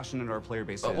vocal and passionate our player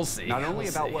base But is. we'll see, Not only we'll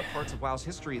about see. what parts of WoW's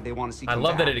history they want to see I come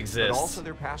love that back, it exists. but also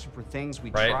their passion for things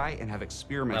we Right? try and have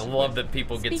experimented I love with. that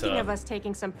people get Speaking to of us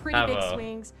taking some pretty have big a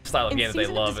swings, style of in game that they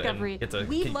Season love of Discovery, and get to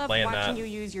we keep love playing watching that. you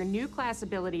use your new class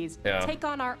abilities, Yeah. take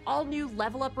on our all-new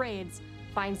level-up raids,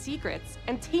 find secrets,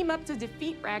 and team up to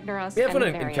defeat Ragnaros We have and fun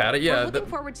in Varian. Cata, yeah. We're looking the,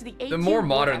 forward to the the more A2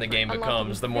 modern war the effort game unlocking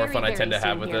becomes, the more fun I tend to very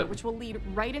have with soon here, it. which will lead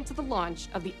right into the launch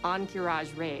of the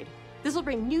Encourage raid. This will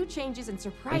bring new changes and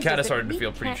surprises Cata that started to we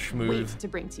feel pretty can't smooth. wait to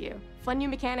bring to you. Fun new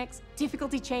mechanics,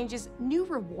 difficulty changes, new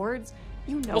rewards.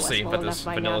 You know We'll us see well about enough this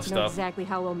by vanilla now to know stuff. exactly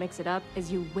how we'll mix it up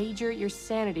as you wager your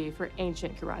sanity for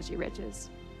ancient Kiraji riches.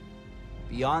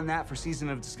 Beyond that, for Season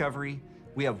of Discovery,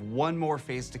 we have one more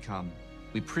phase to come.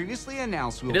 We previously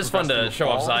announced we will It is fun progress to through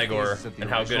show off all the Zygor phases of the and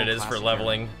how good it original is for Classic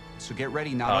leveling. era. So get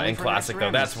ready not only in for Classic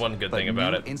though, that's one good but thing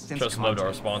about new it. instance Shows some love to our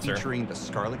content sponsor. featuring the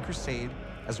Scarlet Crusade,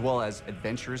 as well as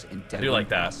adventures in I Deadly do like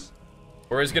that.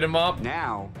 Whereas good in MoP,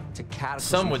 Now to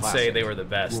Cataclysm some would say Classic, they were the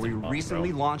best. where we in MoP, recently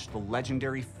bro. launched the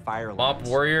legendary Firelines. MoP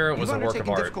Warrior was We've a work of undertaken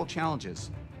art. difficult challenges,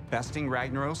 besting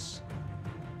Ragnaros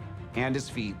and his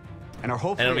feet, and are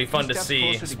hopefully And it'll be a few fun to steps see,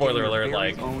 closer to spoiler getting our alert,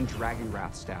 very like, own Dragon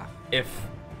Wrath staff. If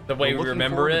the way We're we looking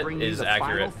remember forward to it bringing you is the accurate.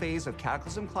 Final phase of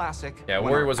Cataclysm Classic. Yeah, when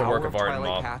Warrior our was a work Hour of art in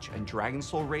Twilight MoP. Patch and Dragon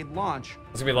Soul Raid launch.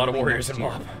 There's gonna be a lot of early warriors next in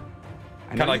year. MoP. I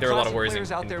Kinda know like you there are a lot of Classic warriors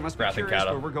players in- out there in must be Wrath and curious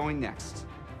Cata. where we're going next.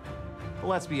 But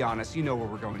let's be honest, you know where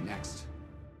we're going next.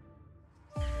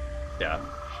 Yeah.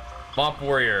 Mop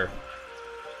Warrior.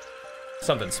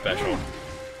 Something special.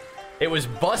 It was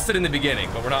busted in the beginning,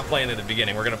 but we're not playing in the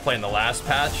beginning. We're going to play in the last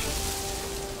patch.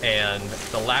 And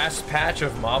the last patch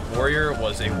of Mop Warrior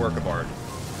was a work of art.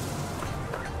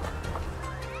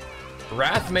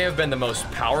 Wrath may have been the most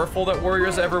powerful that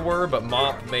Warriors ever were, but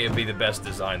Mop may be the best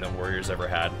design that Warriors ever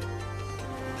had.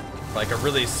 Like a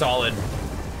really solid,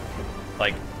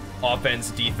 like,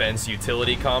 offense, defense,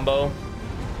 utility combo.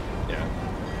 Yeah.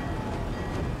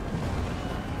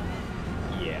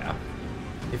 Yeah.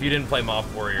 If you didn't play Mop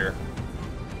Warrior,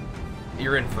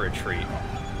 you're in for a treat.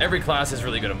 Every class is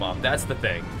really good at Mop. That's the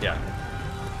thing. Yeah.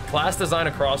 Class design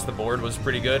across the board was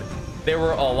pretty good. There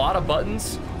were a lot of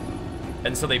buttons,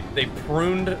 and so they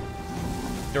pruned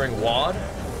during WoD,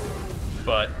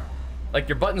 but like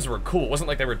your buttons were cool. It wasn't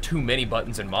like there were too many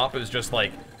buttons in Mop. It was just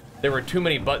like there were too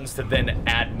many buttons to then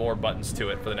add more buttons to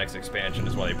it for the next expansion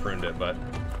is why they pruned it. But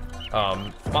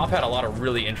Mop had a lot of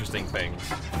really interesting things.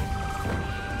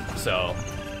 So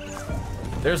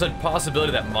there's a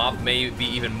possibility that Mop may be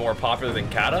even more popular than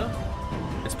Kata.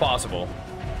 It's possible.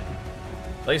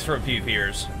 At least for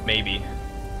PvPers, maybe.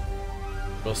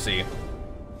 We'll see.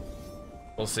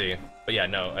 We'll see. But yeah,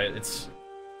 no, it's...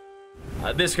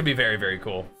 this could be very, very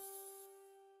cool.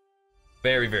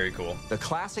 Very, very cool. The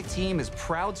Classic team is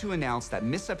proud to announce that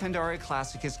Mists of Pandaria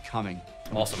Classic is coming.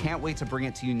 Awesome. We can't wait to bring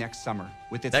it to you next summer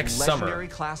with its next legendary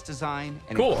class design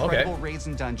and incredible raids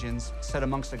and dungeons set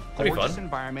amongst a gorgeous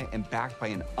environment and backed by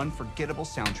an unforgettable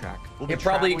soundtrack. It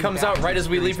probably comes out right as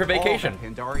we leave for vacation.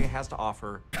 Pandaria has to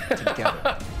offer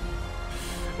together.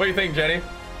 What do you think, Jenny? You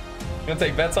gonna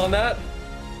take bets on that?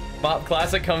 Mop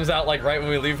Classic comes out like right when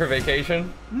we leave for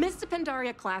vacation. Mists of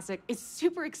Pandaria Classic is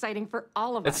super exciting for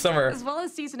all of us. It's summer. As well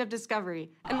as Season of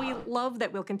Discovery. And we love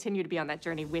that we'll continue to be on that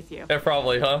journey with you. Yeah,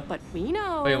 probably, huh? But we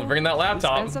know. Wait, bring that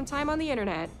laptop. We spend some time on the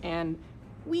internet, and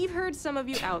we've heard some of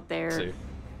you out there. See.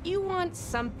 You want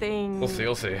something. We'll see,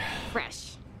 we'll see. Fresh.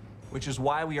 Which is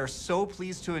why we are so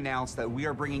pleased to announce that we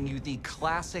are bringing you the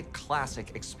Classic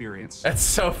experience. That's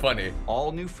so funny.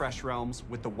 All new Fresh Realms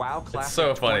with the WoW Classic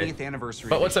so funny. 20th anniversary.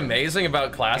 But what's amazing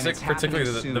about Classic,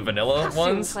 particularly the vanilla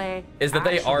ones, is that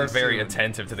they are very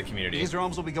attentive to the community. These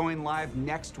realms will be going live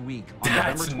next week on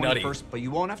November 21st, but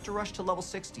you won't have to rush to level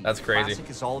 60. That's crazy. Classic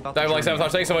is all about Dive like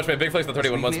Sabotage, thanks so much, man. Big flex for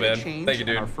 31 months, man. Thank you,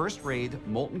 dude. Our first raid,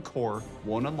 Molten Core,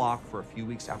 won't unlock for a few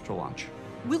weeks after launch.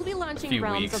 We'll be launching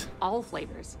realms of all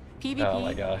flavors. PvP, oh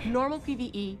my gosh. normal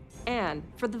PvE, and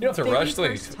for the you don't have to rush,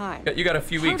 first time, you got a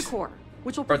few weeks. Hardcore,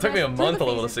 which will or it took me a month to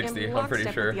level to phases 60, in I'm pretty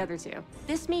lockstep sure. with the other two.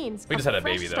 This means We just had a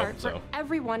fresh baby though, start so for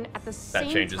everyone at the same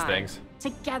that changes time, things.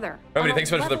 together. Everybody,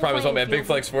 thanks so much for the prime as well, man. Big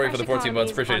flex for you for the 14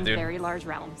 months. Appreciate it, dude. Very large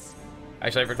realms.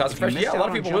 Actually, for Classic Fresh, yeah, a lot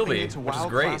of people will be, which is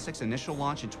great. Classic's initial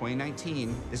launch in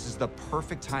 2019, this is the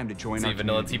perfect time to join our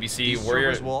vanilla community. TBC These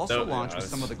Warrior. servers will also launch with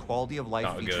some of the quality of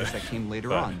life features that came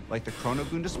later on, like the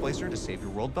Chronogoon Displacer to save your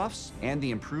world buffs, and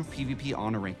the improved PvP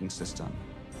honor ranking system.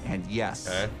 And yes,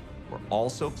 we're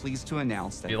also pleased to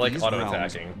announce that these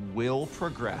realms will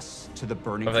progress to the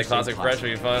Burning Crusade Classic Fresh will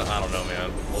be fun? I don't know,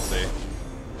 man. We'll see.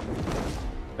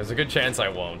 There's a good chance I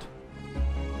won't.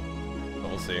 But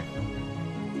we'll see.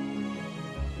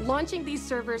 Launching these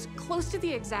servers close to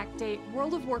the exact date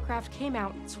World of Warcraft came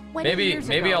out 20 years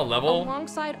ago. Maybe I'll level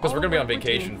alongside because we're gonna be on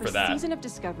vacation for that. Season of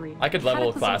Discovery, I could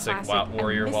level Classic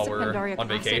Warrior while we're on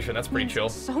vacation. That's pretty chill.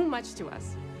 So much to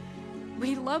us.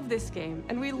 We love this game,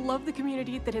 and we love the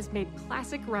community that has made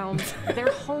Classic Realms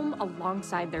their home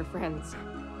alongside their friends.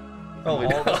 All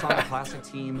of us on the Classic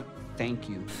team, thank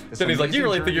you. Then he's like, "You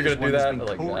really think you're gonna do that?" I'm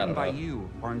like, I don't by know. you,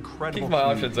 our incredible Keep my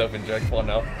options open, Jack. Come on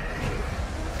now.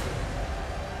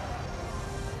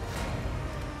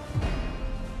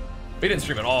 We didn't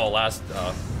stream at all last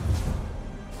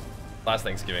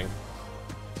Thanksgiving.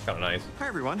 Kind of nice. Hi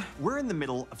everyone. We're in the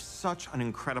middle of such an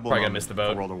incredible Probably gonna moment miss the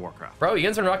boat. for World of Warcraft. Bro,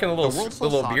 Ian's been rocking a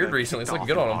little beard recently. It's looking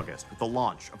good on him. August with the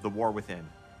launch of The War Within,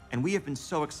 and we have been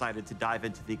so excited to dive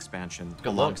into the expansion Good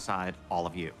alongside all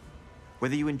of you.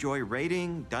 Whether you enjoy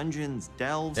raiding, dungeons,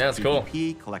 delves, Yeah, it's cool.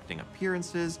 PvP, collecting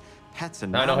appearances, pets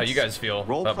and Now I know how mounts, you guys feel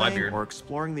about my beard. or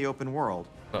exploring the open world,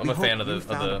 I'm we a fan hope of you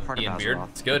found a part Ian of beard. Azeroth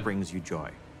It's good. that brings you joy.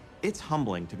 It's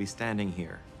humbling to be standing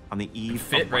here on the eve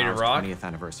Fit, of ready to WoW's rock. 20th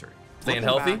anniversary. Staying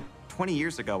Looking healthy? back, 20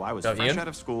 years ago, I was Oh, fresh Ian? out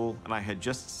of school, and I had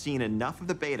just seen enough of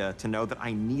the beta to know that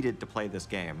I needed to play this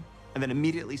game, and then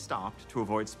immediately stopped to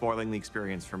avoid spoiling the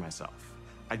experience for myself.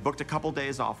 I'd booked a couple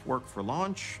days off work for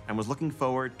launch, and was looking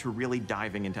forward to really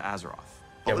diving into Azeroth.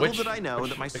 Yeah, Little which- did I know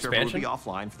that my server would expansion? be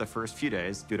offline for the first few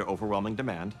days due to overwhelming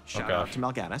demand. Shout out gosh. to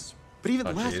Mal'Ganis. But even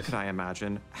Oh, less geez. could I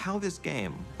imagine how this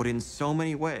game would in so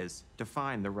many ways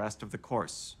define the rest of the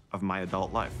course of my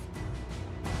adult life.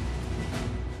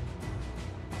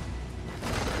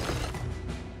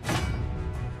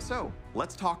 So,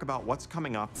 let's talk about what's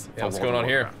coming up for what's World going of on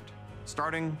here? Warcraft.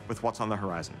 Starting with what's on the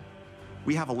horizon.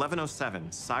 We have 1107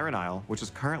 Siren Isle, which is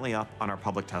currently up on our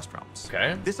public test realms.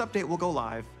 Okay. This update will go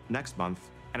live next month,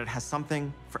 and it has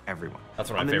something for everyone. That's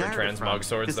one of On my the favorite narrative transmog front,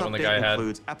 swords, this the one the update guy had.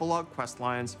 includes epilogue quest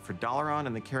lines for Dalaran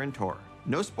and the Kirin Tor.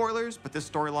 No spoilers, but this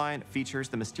storyline features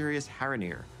the mysterious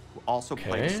Haranir, who also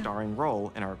played a starring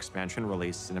role in our expansion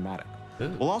release cinematic. Ooh.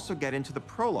 We'll also get into the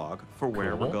prologue for where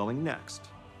Cool. we're going next,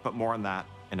 but more on that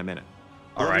in a minute.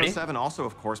 Alrighty. 1107 also,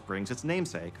 of course, brings its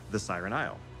namesake, the Siren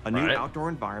Isle, a new Right. outdoor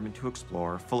environment to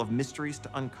explore, full of mysteries to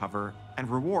uncover and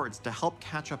rewards to help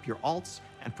catch up your alts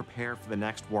and prepare for the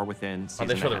next War Within season. Oh,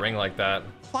 they show the ahead. ring like that.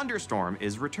 Plunderstorm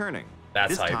is returning. That's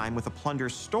this hype. time with a plunder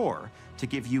store to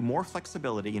give you more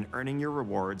flexibility in earning your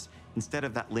rewards instead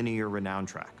of that linear renown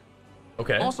track.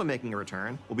 Okay. Also making a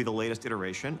return will be the latest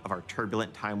iteration of our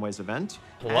Turbulent Timeways event.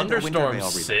 and a Winter Plunderstorm's Veil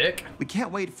revamp. sick. We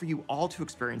can't wait for you all to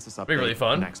experience this update Be really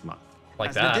fun. next month. Like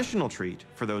As that. an additional treat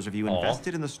for those of you Aw.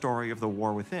 invested in the story of the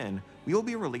War Within, we will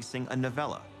be releasing a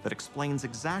novella that explains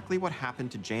exactly what happened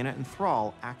to Jaina and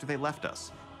Thrall after they left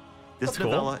us. This That's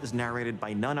cool. novella is narrated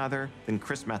by none other than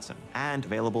Chris Metzen and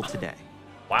available today.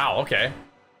 Wow, okay.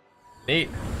 Neat.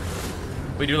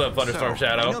 We do love Thunderstorm So,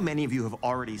 I know Shadow. many of you have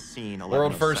already seen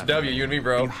World first 1107. W, you and me,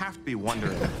 bro. You have to be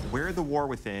wondering where the War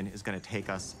Within is going to take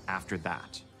us after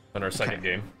that. On our second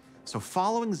game. So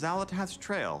following Xalatath's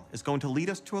trail is going to lead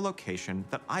us to a location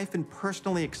that I've been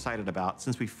personally excited about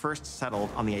since we first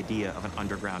settled on the idea of an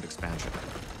underground expansion.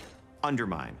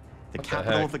 Undermine, the What the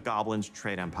capital heck? of the Goblins'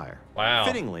 trade empire. Wow.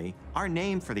 Fittingly, our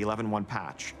name for the 11.1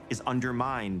 patch is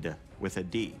Undermined with a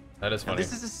D. That is Now, funny.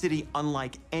 this is a city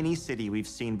unlike any city we've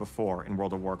seen before in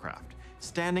World of Warcraft,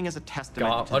 standing as a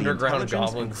testament to the underground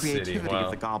intelligence goblin and city, creativity wow.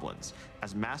 of the goblins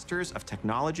as masters of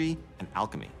technology and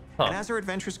alchemy. Huh. And as our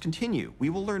adventures continue, we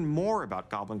will learn more about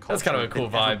goblin culture That's kind of a cool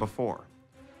than ever vibe. before.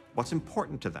 What's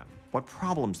important to them, what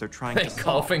problems they're trying to solve,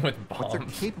 Golfing with what they're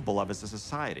bombs. capable of as a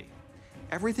society.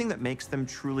 Everything that makes them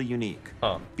truly unique,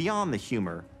 beyond the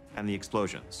humor and the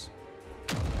explosions.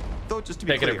 Though, just to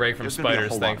be Taking a clear, break from there's gonna be a spiders,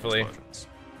 whole lot of thankfully. explosions.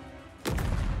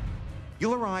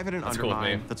 You'll arrive at an That's cool with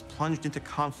Undermine me. that's plunged into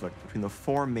conflict between the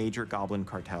four major goblin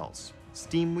cartels: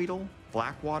 Steamweedle,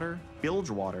 Blackwater,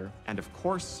 Bilgewater, and of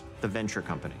course, the Venture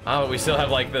Company. Oh, but we still have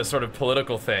like this sort of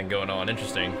political thing going on.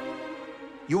 Interesting.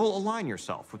 You will align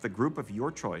yourself with a group of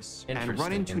your choice and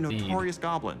run into Interesting indeed. notorious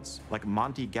goblins like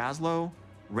Monty Gazlo,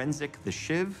 Renzik the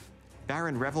Shiv,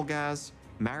 Baron Revelgaz,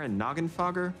 Marin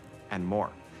Noggenfogger, and more.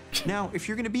 Now, if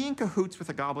you're going to be in cahoots with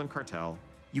a goblin cartel,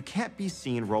 you can't be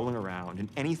seen rolling around in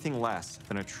anything less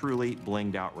than a truly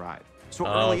blinged out ride. So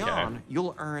early Okay. on,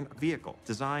 you'll earn a vehicle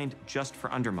designed just for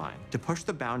Undermine to push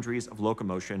the boundaries of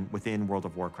locomotion within World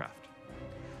of Warcraft.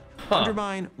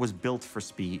 Undermine was built for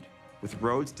speed, with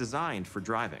roads designed for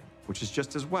driving, which is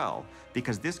just as well,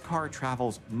 because this car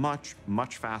travels much,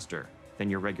 much faster than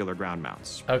your regular ground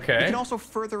mounts. Okay. You can also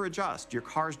further adjust your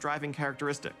car's driving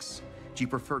characteristics. Do you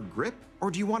prefer grip,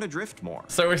 or do you want to drift more?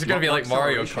 So it's You gonna want be more like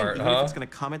Mario acceleration, Kart, even if huh? it's gonna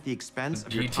come at the expense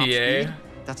of your top GTA? speed?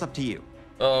 That's up to you.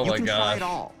 Oh You my can try gosh. it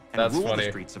all and That's rule funny.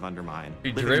 the streets of Undermine.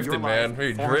 Be living drifting, your man. life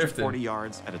Be 440 drifting.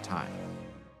 yards at a time.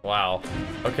 Wow.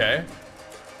 Okay.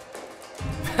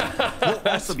 We'll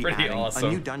That's also be pretty adding awesome.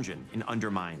 a new dungeon in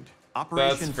Undermined.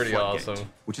 Operation pretty Floodgate, awesome.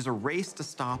 which is a race to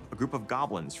stop a group of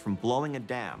goblins from blowing a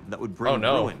dam that would bring Oh,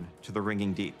 no. ruin to the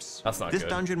Ringing Deeps. That's not This good.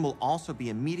 dungeon will also be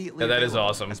immediately Yeah, that is available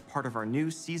awesome. as part of our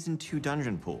new Season 2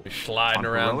 dungeon pool. sliding on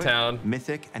around Heroic, town.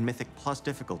 Mythic, and Mythic Plus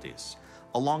difficulties,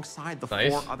 alongside the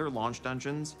Nice. 4 other launch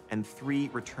dungeons and 3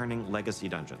 returning legacy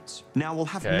dungeons. Now, we'll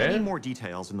have Okay. many more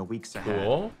details in the weeks ahead.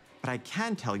 Cool. But I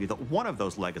can tell you that one of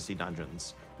those legacy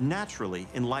dungeons, naturally,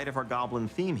 in light of our goblin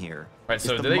theme here, Right, is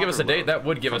so the did they give us a Mother date? Road That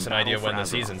would give from us an idea Battle when for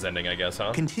the Azeroth. season's ending, I guess,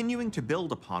 huh? Continuing to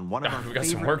build upon one of our We got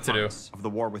some favorite work to do. parts of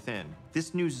the War Within,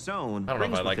 this new zone I don't know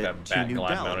if brings I like with that it 2 bat new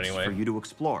glide mount delves anyway. for you to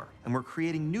explore, and we're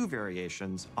creating new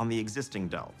variations on the existing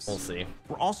delves. We'll see.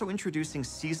 We're also introducing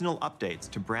seasonal updates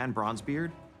to Bran Bronzebeard,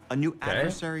 a new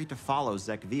adversary to follow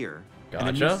Zek Veer, and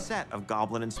a new Gotcha. set of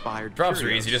goblin-inspired Drops are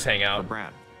curios easy, just hang out. for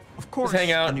Bran. Of course,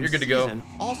 hang out, a new you're good to go. season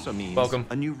also means Welcome.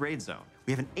 a new raid zone.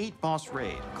 We have an 8-boss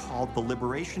raid called the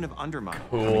Liberation of Undermine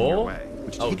coming Cool. your way,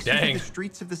 which Oh, takes you dang. through the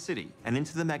streets of the city and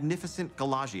into the magnificent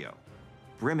Galagio,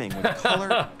 brimming with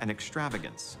color and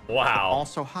extravagance. Wow. But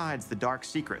also hides the dark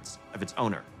secrets of its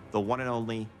owner, the one and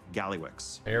only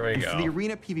Gallywix. Here we and go. For the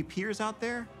arena PvPers out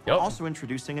there, Yep. we're also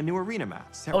introducing a new arena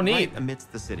map set Oh, neat. right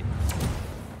amidst the city.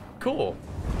 Cool.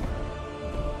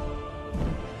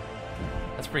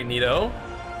 That's pretty neato.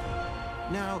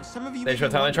 Now, some of you They may show a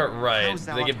be timeline chart, wondering right.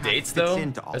 how Do they give Xalatath dates, fits though?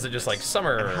 into all Or is it of just this, like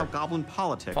summer, and how goblin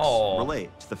politics fall?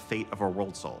 relate to the fate of our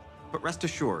world soul. But rest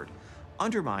assured,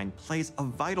 Undermine plays a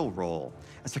vital role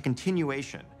as a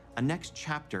continuation, a next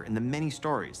chapter in the many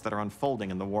stories that are unfolding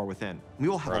in the War Within. We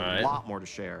will have a lot more to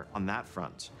share on that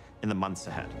front in the months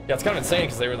ahead. Yeah, it's kind of insane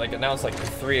because they were like announced like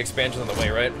 3 expansions on the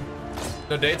way, right?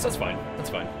 No dates? That's fine.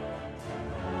 That's fine.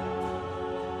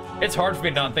 It's hard for me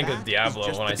to not think of Diablo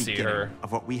when I see her.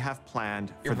 Of what we have planned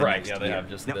for You're the right, next yeah, they year. have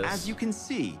just now, this. as you can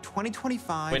see,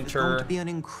 2025 is going to be an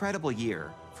incredible year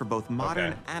for both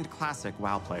modern and classic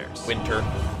WoW players. Winter.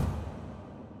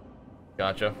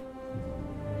 Gotcha.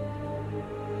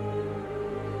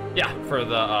 Yeah, for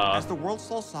the as the World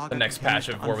Soul Saga the next patch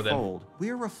of War Within. We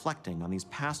are reflecting on these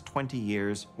past 20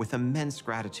 years with immense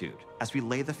gratitude as we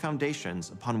lay the foundations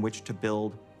upon which to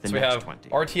build the so we next have 20.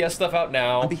 RTS stuff out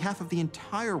now. On behalf of the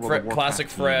entire World of Warcraft Classic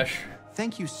team, Fresh.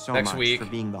 Thank you so next much week. for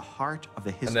being the heart of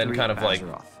the history and then kind of like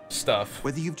Azeroth. stuff.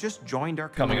 Whether you've just joined our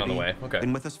coming community, on the way. Okay.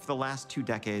 been with us for the last 2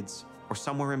 decades, or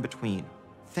somewhere in between,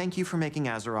 thank you for making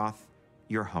Azeroth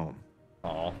your home.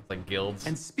 Oh, like guilds.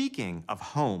 And speaking of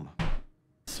home,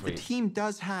 Sweet. the team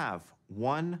does have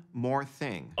one more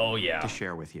thing to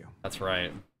share with you. That's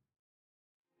right.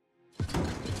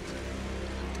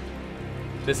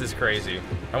 This is crazy.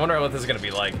 I wonder what this is going to be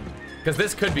like. Because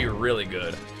this could be really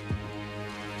good.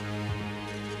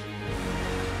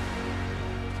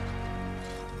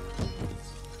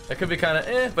 It could be kind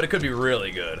of but it could be really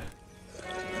good.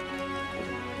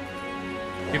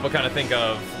 People kind of think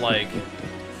of, like,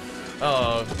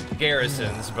 oh,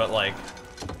 garrisons, but, like,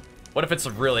 what if it's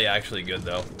really actually good,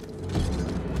 though?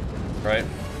 Right?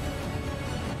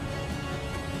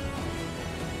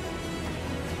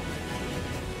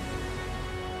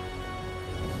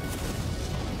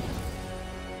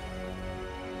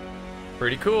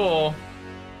 Pretty cool.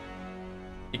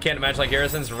 You can't imagine like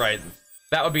garrisons, right?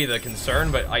 That would be the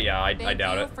concern, but yeah, I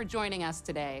doubt it. Thank you for joining us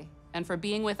today and for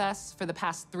being with us for the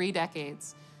past 3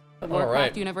 decades. The All Warcraft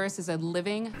right. universe is a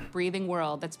living, breathing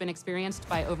world that's been experienced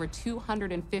by over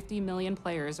 250 million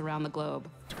players around the globe.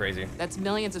 It's crazy. That's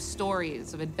millions of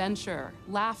stories of adventure,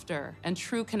 laughter, and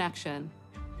true connection.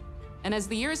 And as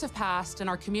the years have passed and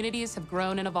our communities have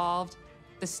grown and evolved,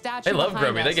 the statue They love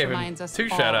behind Groby. They us gave him reminds us 2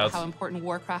 all shout-outs. how important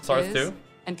Warcraft Sarth is too?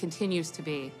 and continues to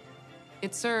be.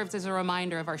 It serves as a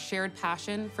reminder of our shared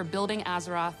passion for building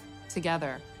Azeroth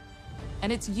together.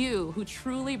 And it's you who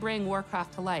truly bring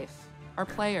Warcraft to life, our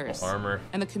players, armor.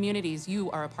 and the communities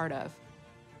you are a part of.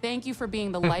 Thank you for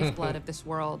being the lifeblood of this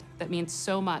world that means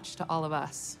so much to all of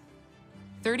us.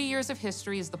 30 years of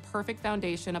history is the perfect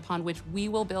foundation upon which we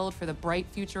will build for the bright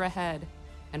future ahead,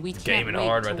 and we can't Gaming wait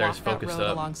hard to right there, walk it's that focused road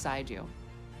up. alongside you.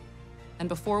 And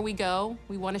before we go,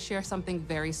 we want to share something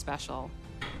very special.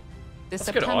 This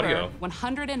That's good September, audio.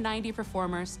 190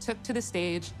 performers took to the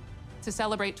stage to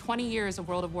celebrate 20 years of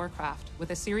World of Warcraft with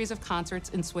a series of concerts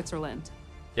in Switzerland.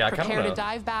 Yeah, I kind of Prepare to know.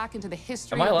 dive back into the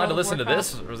history Am I of allowed World to of listen to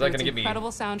this, Warcraft or is that through gonna its get me- incredible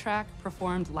soundtrack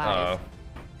performed live.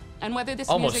 And whether this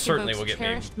Almost music certainly evokes will get me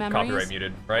cherished copyright memories,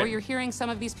 muted, right? or you're hearing some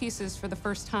of these pieces for the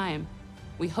first time,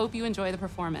 we hope you enjoy the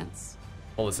performance.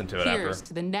 We'll listen to it Here's after.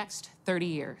 to the next 30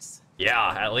 years.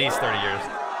 Yeah, at least 30 years.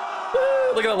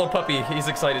 Woo, look at that little puppy. He's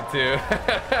excited too.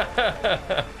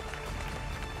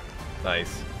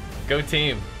 Nice. Go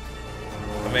team.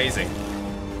 Amazing.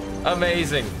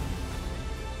 Amazing.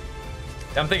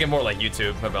 I'm thinking more like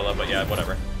YouTube, Mabella, but yeah,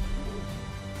 whatever.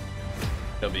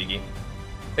 No biggie.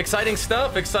 Exciting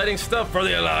stuff for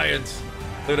the Alliance.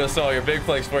 Ludo Sawyer, big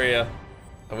flex for you.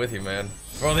 I'm with you, man.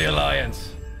 For the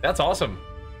Alliance. That's awesome.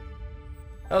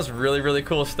 That was really, really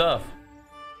cool stuff.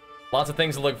 Lots of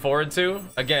things to look forward to.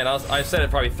 Again, I've said it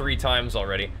probably 3 times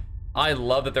already. I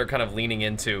love that they're kind of leaning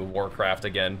into Warcraft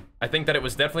again. I think that it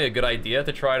was definitely a good idea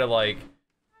to try to like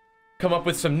come up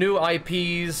with some new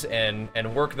IPs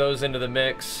and work those into the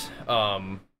mix.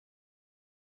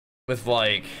 With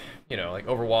like, you know, like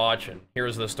Overwatch and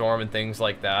Heroes of the Storm and things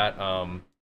like that.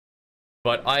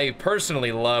 But I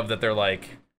personally love that they're like,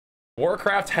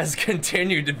 Warcraft has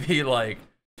continued to be like,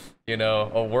 you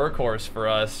know, a workhorse for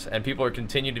us, and people are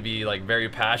continuing to be like very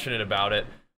passionate about it,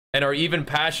 and are even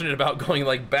passionate about going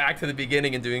like back to the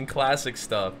beginning and doing classic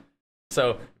stuff.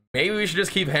 So maybe we should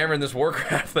just keep hammering this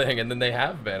Warcraft thing, and then they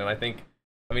have been. And I think,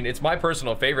 I mean, it's my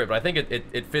personal favorite, but I think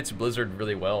it fits Blizzard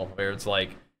really well, where it's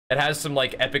like, it has some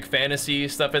like epic fantasy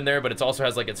stuff in there, but it also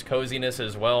has like its coziness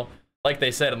as well. Like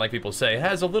they said, and like people say, it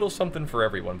has a little something for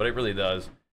everyone, but it really does.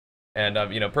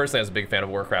 And you know, personally, I was a big fan of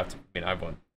Warcraft. I mean, I've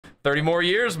won 30 more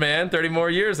years, man. 30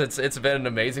 more years. It's been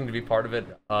amazing to be part of it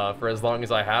for as long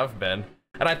as I have been.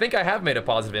 And I think I have made a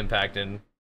positive impact in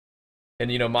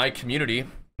you know, my community,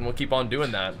 and we'll keep on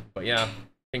doing that. But yeah,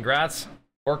 congrats,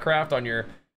 Warcraft, on your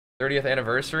 30th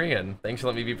anniversary, and thanks for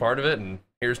letting me be part of it. And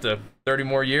here's to 30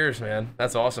 more years, man.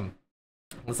 That's awesome.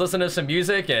 let's listen to some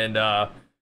music and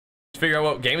figure out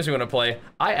what games we want to play.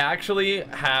 I actually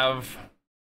have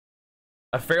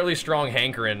a fairly strong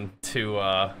hankering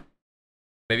to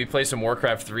maybe play some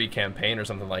Warcraft 3 campaign or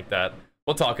something like that.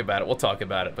 We'll talk about it. We'll talk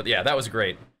about it. But yeah, that was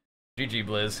great. GG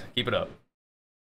Blizz. Keep it up.